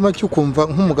wowe muri make ukumva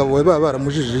nk'umugabo we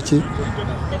baramujije iki?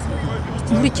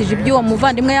 Nkurikije ibyo uwo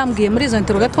muvandimwe yambwiye muri izo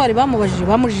interrogatoire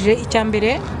bamujije icya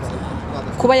mbere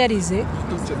kuba yarize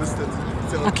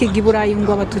akiga i Burayi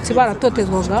ngo abatutsi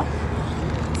baratotezwaga.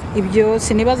 Ibyo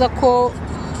sinibaza ko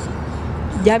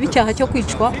byaba icyaha cyo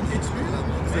kwicwa.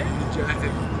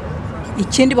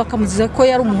 Ikindi bakamuziza ko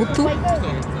yari umuhutu,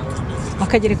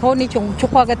 bakagerekaho n'icyo cyo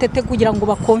kwa Gatete kugira ngo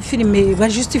bakonfirme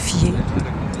bajustifie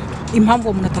impamvu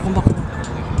umuntu atagomba kuba.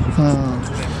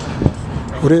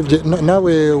 Urebye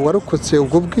nawe warokotse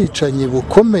ubwo bwicanyi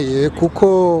bukomeye,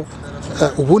 kuko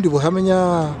ubundi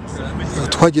buhamya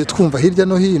twagiye twumva hirya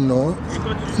no hino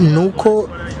nuko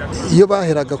iyo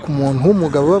baheraga ku muntu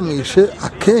w'umugabo bamwishe,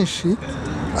 akenshi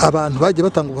abantu bagiye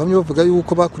batanga ubuhamya bavuga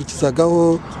yuko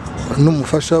bakurikizagaho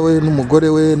n'umufasha we n'umugore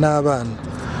we n'abana.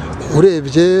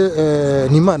 Urebye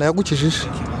ni Imana yagukijije.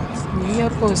 Niyo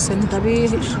rwose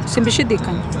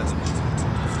simbishidikanya.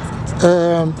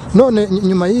 None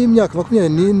nyuma y'imyaka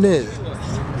 24,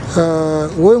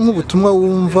 wowe nk'ubutumwa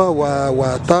wumva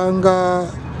watanga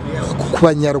ku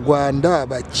banyarwanda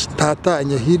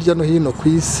bakitatanye hirya no hino ku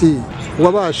isi,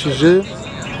 wabashije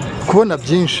kubona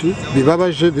byinshi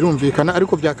bibabaje birumvikana,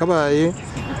 ariko byakabaye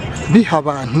biha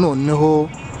abantu noneho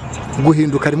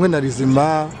guhinduka rimwe na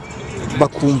rizima,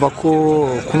 bakumva ko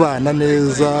kubana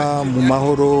neza mu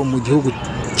mahoro mu gihugu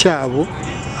cyabo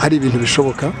ari ibintu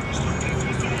bishoboka?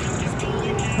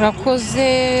 Urakoze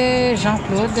Jean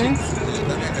Claude,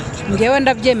 ngewe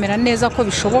ndabyemera neza ko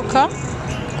bishoboka,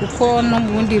 kuko no mu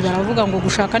bundi baravuga ngo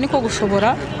gushaka niko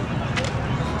gushobora.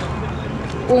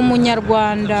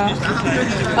 Umunyarwanda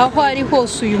aho ari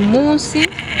hose uyu munsi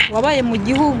wabaye mu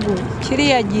gihugu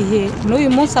kiriya gihe n'uyu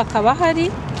munsi akaba hari,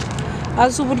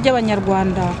 azi uburyo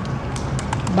abanyarwanda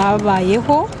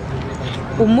babayeho,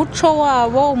 umuco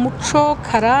wabo, umuco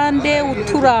karande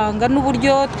uturanga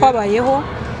n'uburyo twabayeho.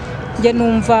 Nge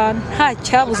numva nta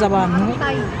cyabuza abantu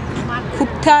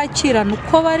kutakirana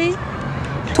uko bari,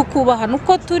 tukubahana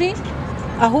uko turi,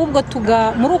 ahubwo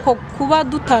muri uko kuba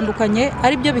dutandukanye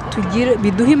ari byo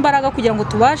biduha imbaraga kugira ngo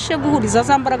tubashe guhuriza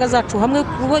za mbaraga zacu hamwe,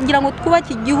 kugira ngo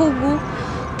twubake igihugu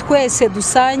twese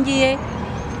dusangiye,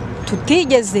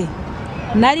 tutigeze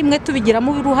na rimwe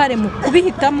tubigiramo uruhare mu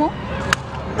kubihitamo,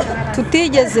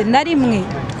 tutigeze na rimwe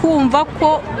twumva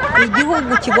ko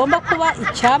igihugu kigomba kuba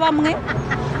icya bamwe,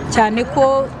 cyane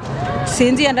ko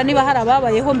sinzi yenda niba hari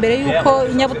ababayeho mbere y'uko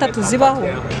inyabutatu zibaho,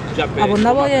 abo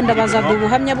nabo yenda bazaga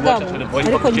ubuhamya bwabo.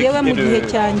 Ariko ngewe mu gihe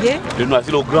cyanjye,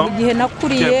 mu gihe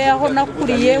nakuriye, aho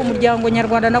nakuriye, umuryango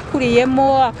nyarwanda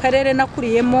nakuriyemo, akarere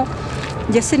nakuriyemo,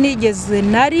 nge sinigeze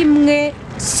na rimwe,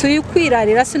 si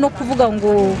kwirarira, si no kuvuga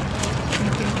ngo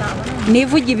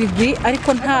nivuge ibigwi,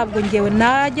 ariko ntabwo ngewe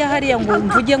najya hariya ngo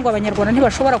mvuge ngo abanyarwanda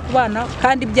ntibashobora kubana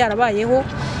kandi byarabayeho,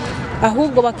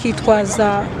 ahubwo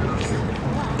bakitwaza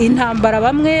intambara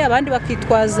bamwe, abandi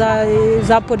bakitwaza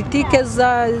za politike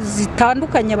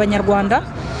zitandukanye abanyarwanda,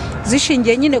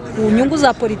 zishingiye nyine ku nyungu za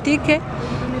politike.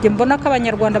 Nge mbona ko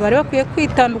abanyarwanda bari bakwiye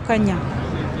kwitandukanya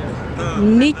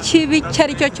n'ikibi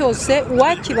cyari cyo cyose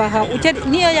wakibaha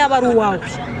niyo yaba ari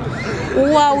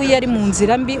uwawe yari mu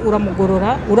nzira mbi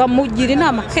uramugorora uramugira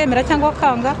inama akemera cyangwa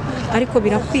akanga ariko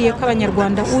birakwiye ko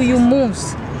abanyarwanda uyu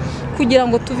munsi kugira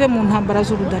ngo tuve mu ntambara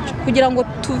z'urudaca kugira ngo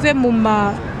tuve mu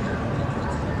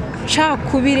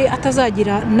macakubiri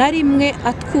atazagira na rimwe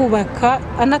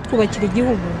anatwubakira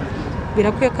igihugu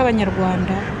birakwiye ko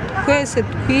abanyarwanda twese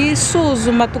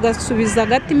twisuzuma tugasubiza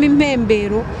agatima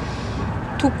impembero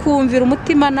tukumvira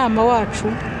umutimanama wacu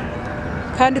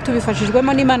kandi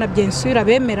tubifashijwemo n'Imana byensura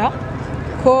bemera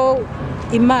ko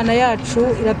Imana yacu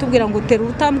iratubwira ngo tera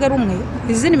urutambwe rumwe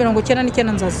izindi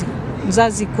 99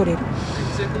 nzazikorera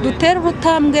dutera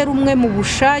urutambwe rumwe mu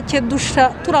bushake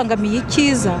turangamiye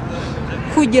icyiza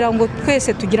kugira ngo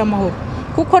twese tugire amahoro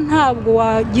kuko ntabwo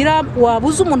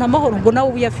wabuza umuntu amahoro ngo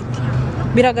nawe uyafite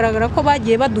biragaragara ko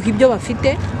bagiye baduha ibyo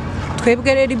bafite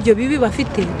twebwe rero ibyo bibi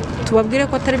bafite tubabwire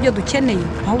ko atari byo dukeneye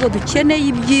ahubwo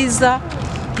dukeneye ibyiza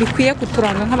bikwiye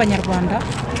kuturanga nk'abanyarwanda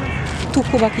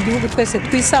tukubaka igihugu twese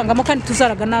twisangamo kandi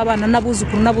tuzaraga n'abana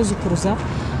n'abuzukuruza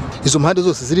izo mpande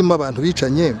zose zirimo abantu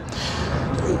bicanye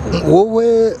wowe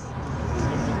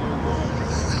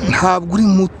ntabwo uri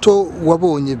muto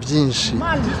wabonye byinshi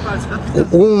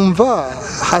wumva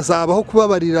hazabaho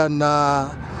kubabarirana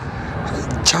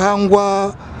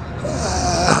cyangwa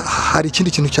hari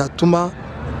ikindi kintu cyatuma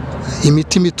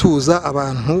imitima ituza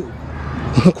abantu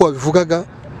nk'uko wabivugaga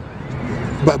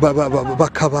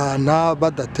bakabana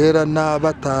badaterana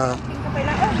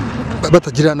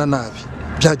batagirana nabi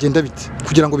byagenda biti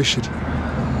kugira ngo bishire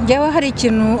yewe hari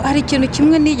ikintu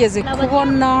kimwe nigeze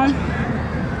kubona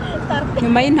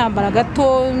nyuma y'intambara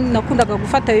gato nakundaga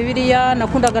gufata Bibiliya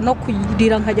nakundaga no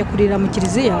kurira nkajya kurira mu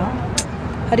kiliziya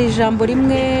hari ijambo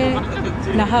rimwe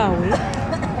nahawe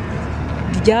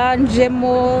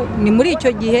ryanjemo ni muri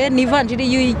icyo gihe ni ivanjiri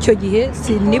y'icyo gihe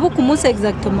sinibuka umunsi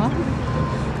exactement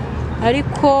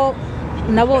ariko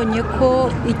nabonye ko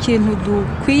ikintu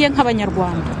dukwiye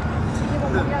nk'abanyarwanda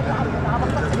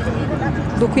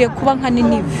dukwiye kuba nka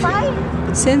Ninive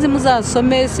sinzi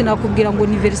muzasome sinakubwira ngo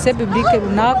universelle biblique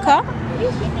runaka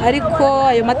ariko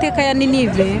ayo mateka ya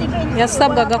Ninive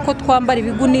yasabwaga ko twambara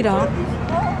ibigunira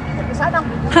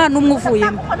nta n'umwe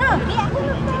uvuyemo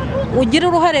ugira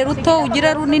uruhare ruto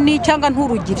ugira runini cyangwa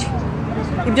nturugire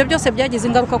ibyo byose byagize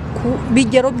ingaruka ku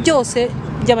bigero byose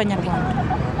by'abanyarwanda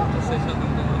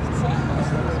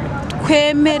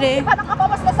twemere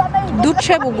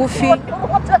duce bugufi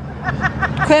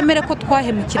twemere ko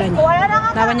twahemukiranye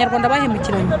n'abanyarwanda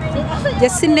bahemukiranye je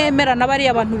sinemera nabari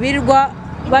abantu birirwa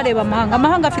bareba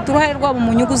amahanga afite uruhare rwabo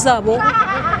mu nyugu zabo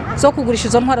zo kugurisha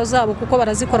izo ntwaro zabo kuko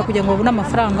barazikora kugira ngo babone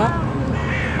amafaranga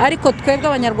ariko twebwe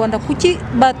abanyarwanda kuki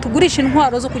batugurisha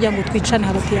intwaro zo kugira ngo twicane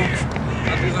hagati yacu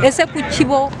ese kuki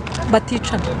bo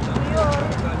baticana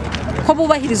ko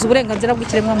bubahiriza uburenganzira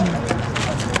bw'ikiremwamuntu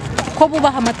ko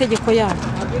bubaha amategeko yabo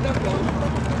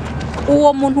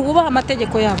uwo muntu wubaha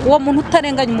amategeko yabo uwo muntu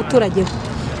utarenganya umuturage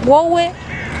wowe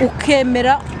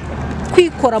ukemera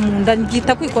kwikora mu nda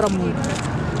ngita kwikora mu nda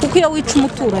kuko iyo wica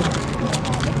umuturage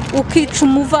ukica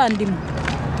umuvandimwe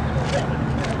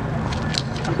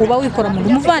uba wikora mu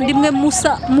umuvandimwe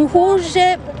muhuje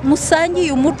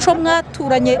musangiye umuco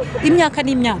mwaturanye imyaka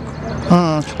n'imyaka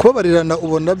kubabarirana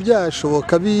ubona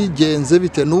byashoboka bigenze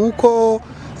bite nuko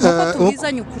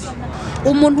tubizanye ukuri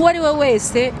umuntu uwo ari we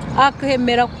wese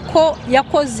akemera ko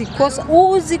yakoze ikosa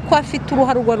uzi ko afite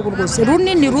uruhare urwo ari rwo rwose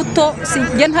runini ruto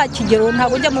sinjye nta kigero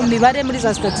ntabwo njya mu mibare muri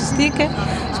za statistique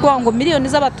twa ngo miliyoni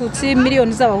z'abatutsi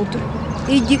miliyoni z'abahutu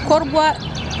igikorwa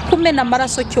kumena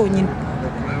amaraso cyonyine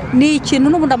ni ikintu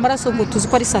n'ubundi amaraso ngo tuzi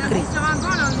ko ari sacré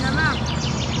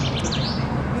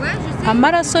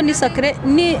amaraso ni sacré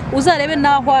ni uzarebe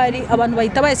naho ari abantu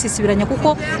bahita bayasisibiranya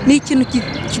kuko ni ikintu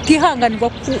kitihanganirwa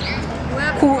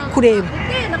kureba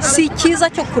si cyiza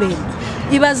cyo kureba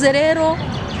ibaze rero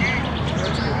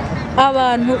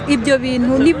abantu ibyo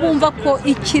bintu nibumva ko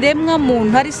ikiremwa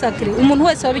muntu ari sacré umuntu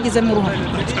wese wabigizemo uruhare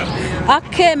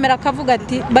akemera akavuga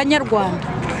ati banyarwanda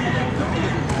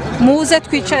muze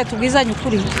twicare tubwizanye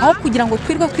ukuri aho kugira ngo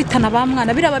twirwe kwitana ba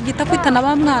mwana birababyita kwitana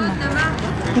ba mwana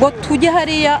ngo tujye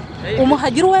hariya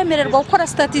umuhagira uwemererwa gukora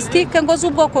statistique ngo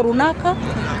z'ubwoko runaka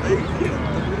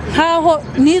nkaho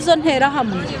nizo ntera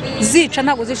hamwe zica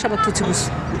ntabwo zisha abatutsi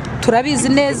gusa turabizi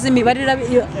neza imibare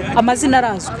amazina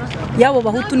arazwi yabo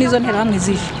bahutu nizo ntera hamwe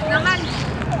zisha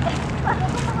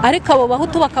ariko abo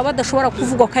bahutu bakaba badashobora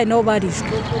kuvugwa kandi nabo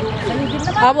barishwe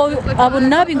abo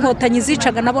nabi inkotanyi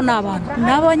zicaga nabo n'abantu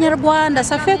n'abanyarwanda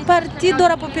ça fait partie de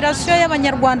la population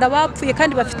y'abanyarwanda bapfuye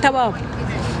kandi bafite ababo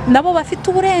nabo bafite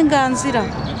uburenganzira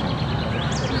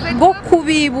bwo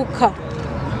kubibuka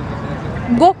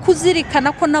bwo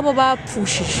kuzirikana ko nabo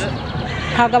bapfushije.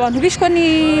 Ntabwo abantu bishwe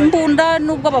n'imbunda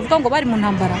nubwo bavuga ngo bari mu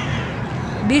ntambara,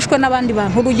 bishwe n'abandi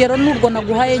bantu. Urugero n'urwo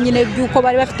naguhaye nyine by'uko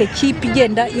bari bafite kipe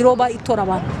igenda iroba itora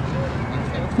abantu.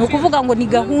 Ni ukuvuga ngo ni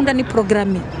gahunda, ni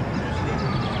porogaramu.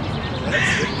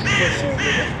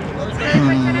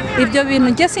 Ibyo bintu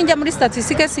njye sinjya muri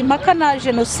statistique, simpaka na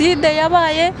jenoside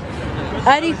yabaye,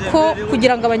 ariko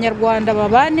kugira ngo abanyarwanda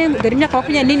babane, dore imyaka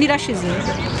 24 irashize,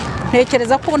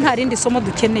 ntekereza ko nta rindi somo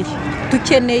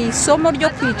dukeneye isomo ryo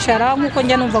kwicara nk'uko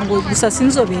njya numva ngo gusasa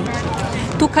inzobe,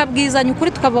 tukabwizanya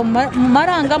ukuri, tukava mu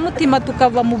marangamutima,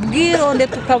 tukava mu bwironde,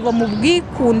 tukava mu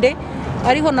bwikunde.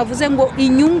 Ariho navuze ngo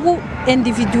inyungu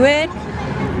individuelle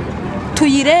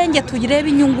tuyirenge, tuyirebe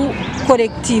inyungu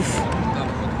collective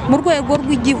mu rwego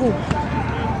rw'igihugu,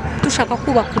 dushaka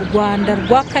kubaka u Rwanda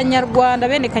rwa Kanyarwanda,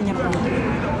 bene Kanyarwanda.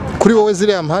 Kuri wowe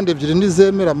ziriya mpande ebyiri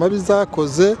nizemera amabi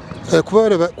zakoze,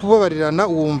 kubabarirana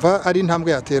wumva ari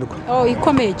intambwe yaterwa?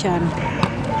 Ikomeye cyane,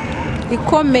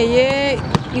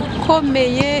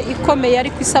 ikomeye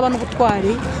ariko isaba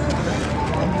n'ubutwari,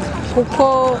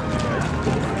 kuko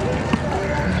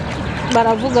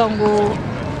baravuga ngo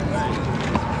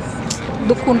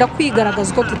dukunda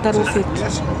kwigaragaza uko tutari ufite.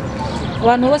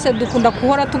 Abantu bose dukunda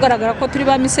kuhora tugaragara ko turi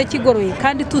ba miseke igoroye,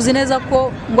 kandi tuzi neza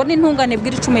ko ngo n'intungane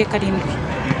bw'icumuye karindwi.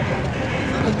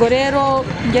 Ubwo rero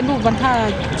njye ndumva nta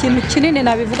kintu kinini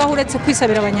nabivugaho uretse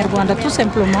kwisabira abanyarwanda tout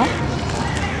simplement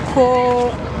ko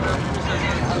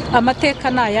amateka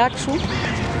ni ayacu,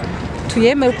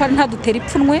 tuyemere ko nta dutera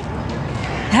ipfunwe,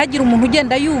 ntihagire umuntu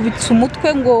ugenda yubitse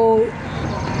umutwe ngo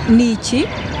ni iki,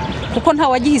 kuko nta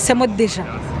wagihisemo deja.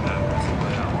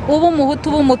 Ubu umuhutu,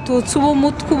 ubu umututsi, ubu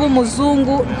umutwe, ubu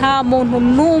umuzungu, nta muntu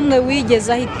n'umwe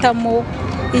wigeze ahitamo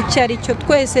icyo ari cyo.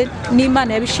 Twese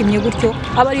n'Imana yabishimye gutyo,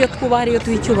 aba ariyo twubaha, ariyo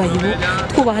tuha icyubahiro,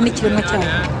 twubaha n'ikiremwa cyabo.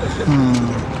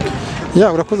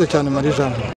 Urakoze cyane Marie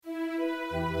Jeanne.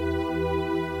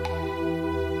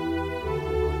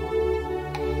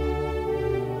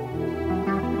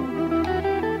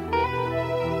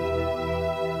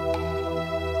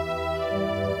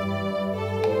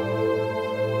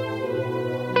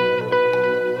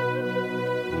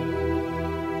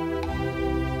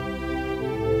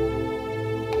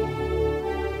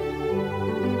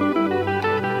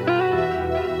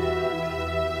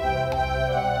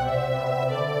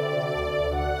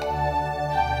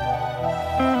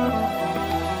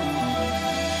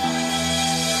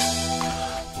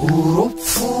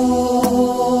 Urupfu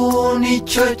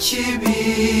nicyo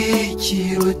kibi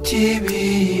kiruta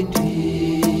ibindi,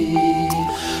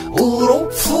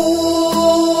 urupfu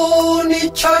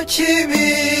nicyo kibi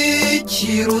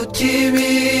kiruta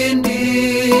ibindi,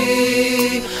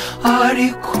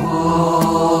 ariko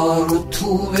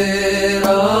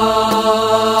rutubera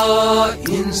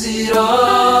inzira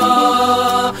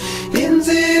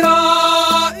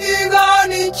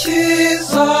igana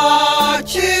ikiza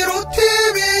kiruta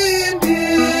ibindi.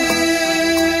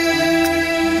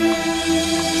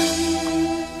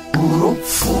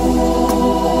 Urupfu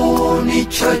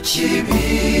nicyo kibi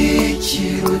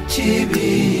kiruta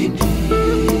ibindi,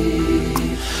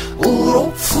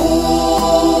 urupfu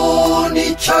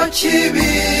nicyo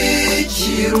kibi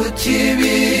kiruta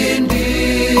ibindi,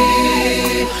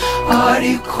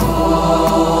 ariko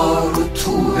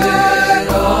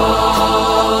rutubera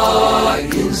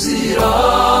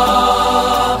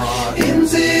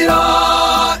inzira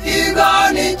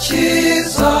igana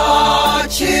ikiza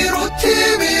kiruta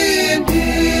ibindi.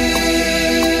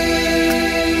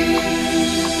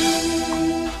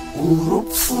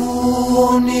 Urupfu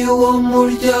ni wo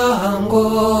muryango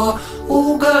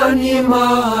ugana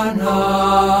Imana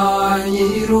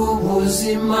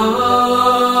nyir'ubuzima,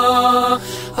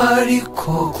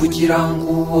 ariko kugira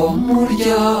ngo uwo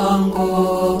muryango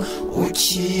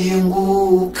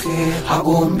ukinguke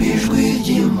hagomba ijwi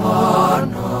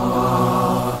ry'Imana.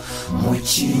 Mu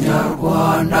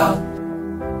Kinyarwanda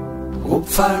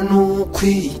upfa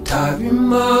n'ukwitaba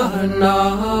Imana,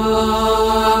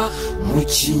 mu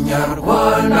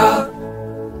Kinyarwanda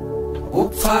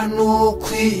upfa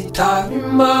n'ukwitaba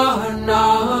Imana,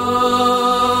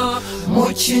 mu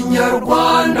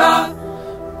Kinyarwanda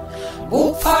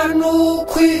upfa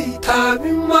n'ukwitaba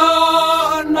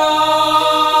Imana.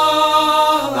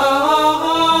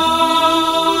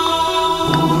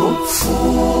 Urupfu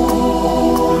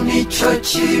nicyo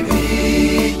kibi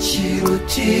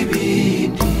kiruta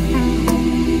ibindi,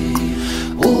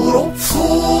 urupfu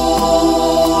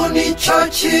nicyo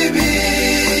kibi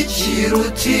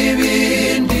kiruta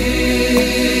ibindi,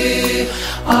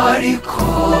 ariko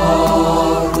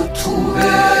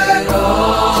rutubera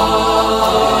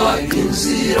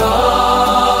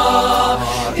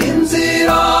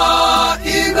inzira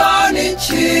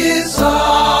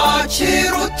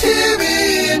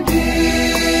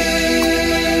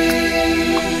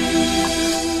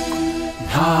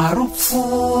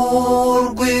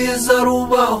rwiza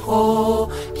rubaho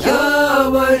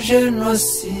yaba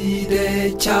jenoside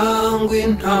cyangwa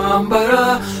intambara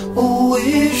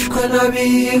uwishwe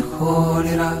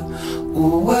n'abihorera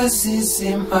uwazize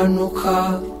impanuka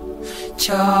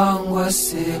cyangwa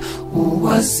se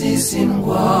uwazize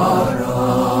indwara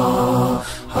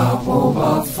abo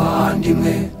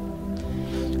bavandimwe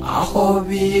aho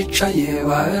bicaye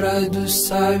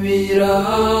baradusabira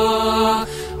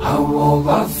abo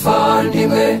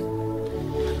bavandimwe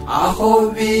aho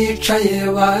bicaye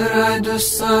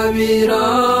baradusabira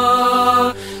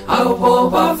abo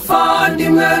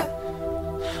bavandimwe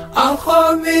aho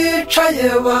bicaye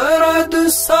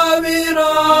baradusabira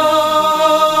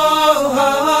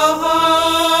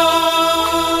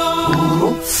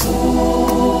urupfu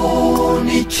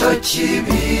nicyo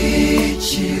kibi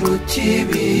kiruta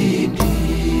ibindi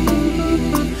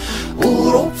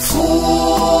urupfu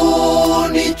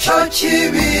nicyo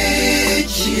kibi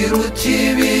kiruta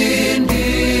ibindi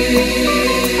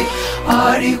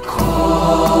ariko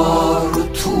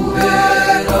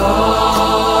rutubera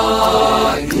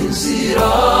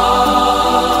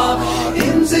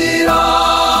inzira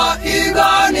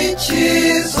igana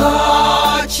ikiza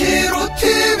kiruta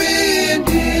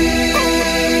ibindi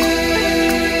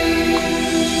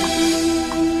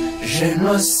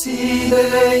jenoside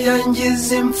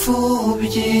yangize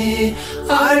imfubyi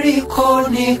ariko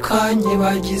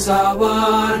ntikanyibagiza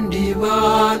abandi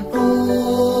bantu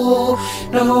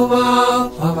nabo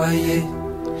bababaye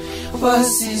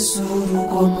bazize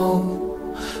urugomo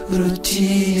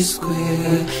rutizwe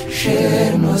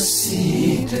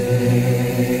jenoside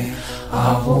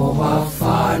abo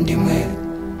bavandimwe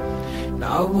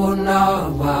nabo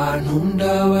n'abantu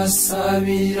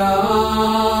ndabasabira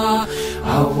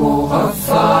abo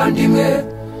bavandimwe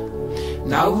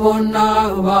nabo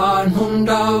n'abantu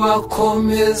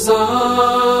ndabakomeza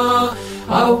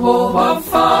abo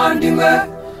bavandimwe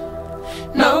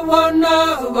nabo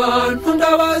n'abantu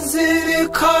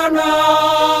ndabazirikana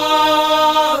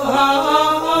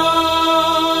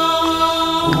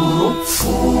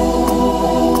urupfu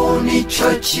nicyo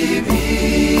kibi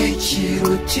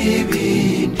kiruta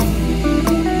ibindi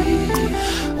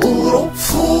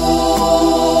urupfu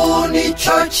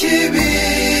nicyo kibi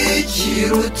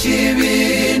kiruta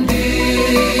ibindi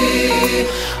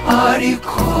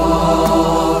ariko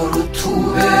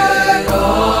rutubera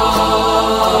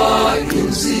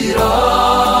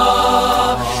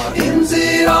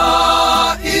inzira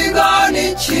igana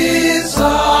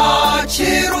ikiza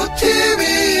kiruta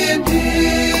ibindi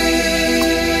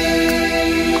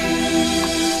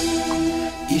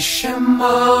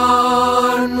ishema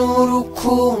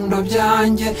n'urukundo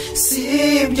byanjye si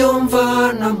ibyo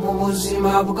mvana mu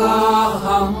buzima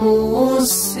bw'aha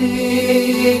munsi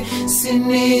si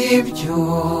n'ibyo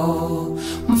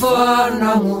mvana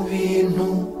mu bintu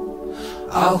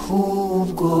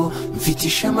ahubwo mfite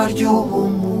ishema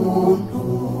ry'ubumuntu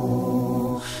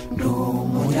ndi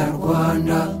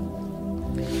umunyarwanda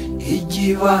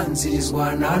igibanzirizwa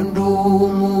na ndi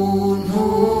umuntu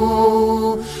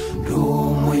ndi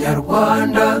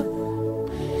umunyarwanda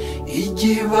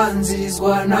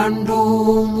igibanzirizwa na ndi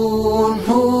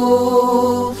umuntu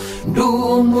ndi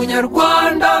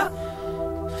umunyarwanda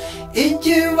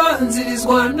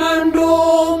igibanzirizwa na ndi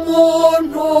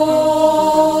umuntu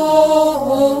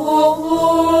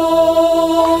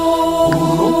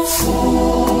urupfu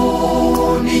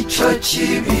nicyo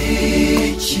kibi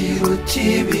kiruta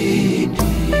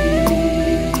ibindi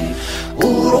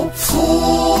urupfu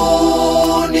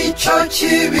nicyo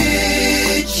kibi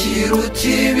kiruta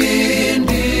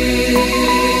ibindi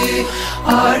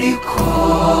ariko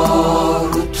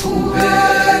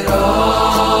rutubera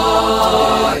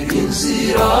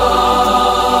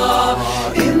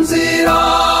inzira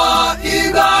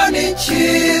igana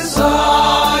ikiza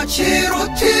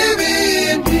kiruta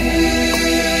ibindi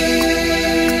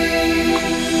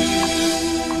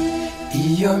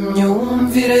iyo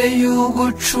myumvire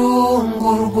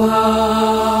y'ugucungurwa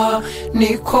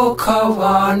niko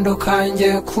kabando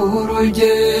kanjye ku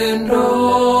rugendo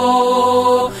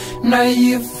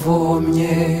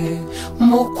nayivomye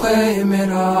mu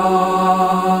kwemera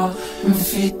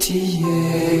mfitiye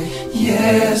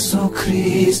Yesu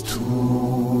Kristu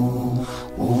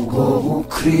ubwo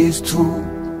bukristu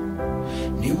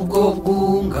nibwo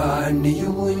bwunganiye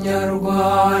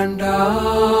ubunyarwanda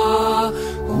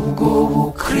ubwo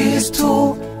bukristu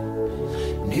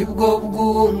nibwo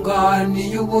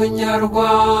bwunganiye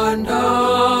ubunyarwanda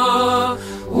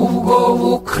ubwo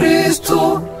bukristu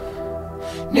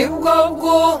nibwo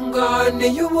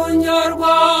bwunganiye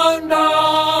ubunyarwanda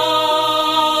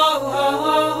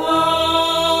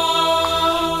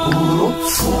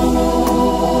urupfu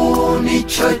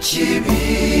nicyo kibi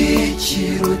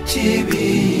kiruta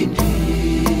ibindi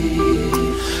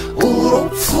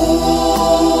urupfu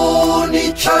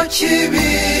nicyo kibi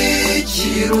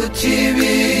kiruta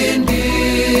ibindi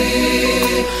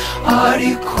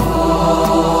ariko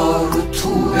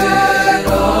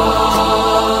rutubera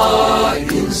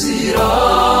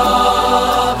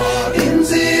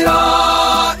inzira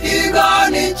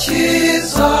igana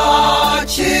ikiza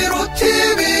kiruta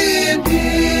ibindi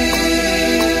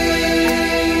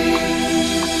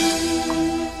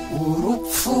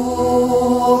urupfu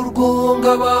rwunga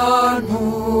abantu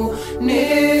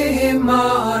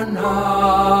n'Imana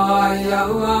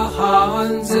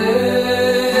yabahanze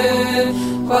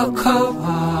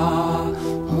bakaba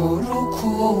mu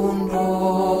rukundo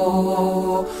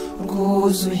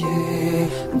rwuzuye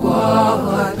rwa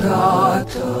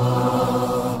data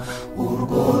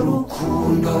urwo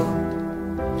rukundo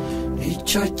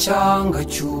nicyo cyanga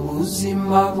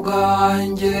cy'ubuzima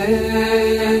bwanjye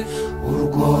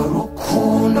urwo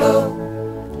rukundo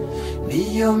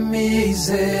niyo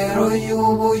mizero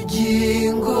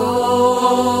y'ubugingo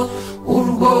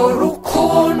urwo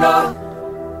rukundo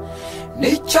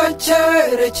nicyo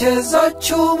cyerekezo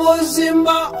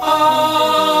cy'ubuzima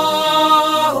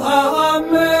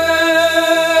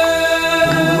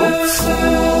amen urupfu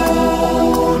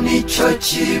nicyo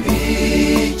kibi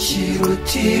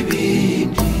kiruta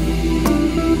ibindi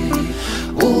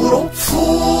urupfu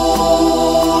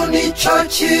nicyo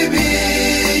kibi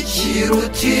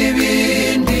kiruta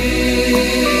ibindi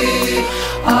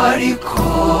ariko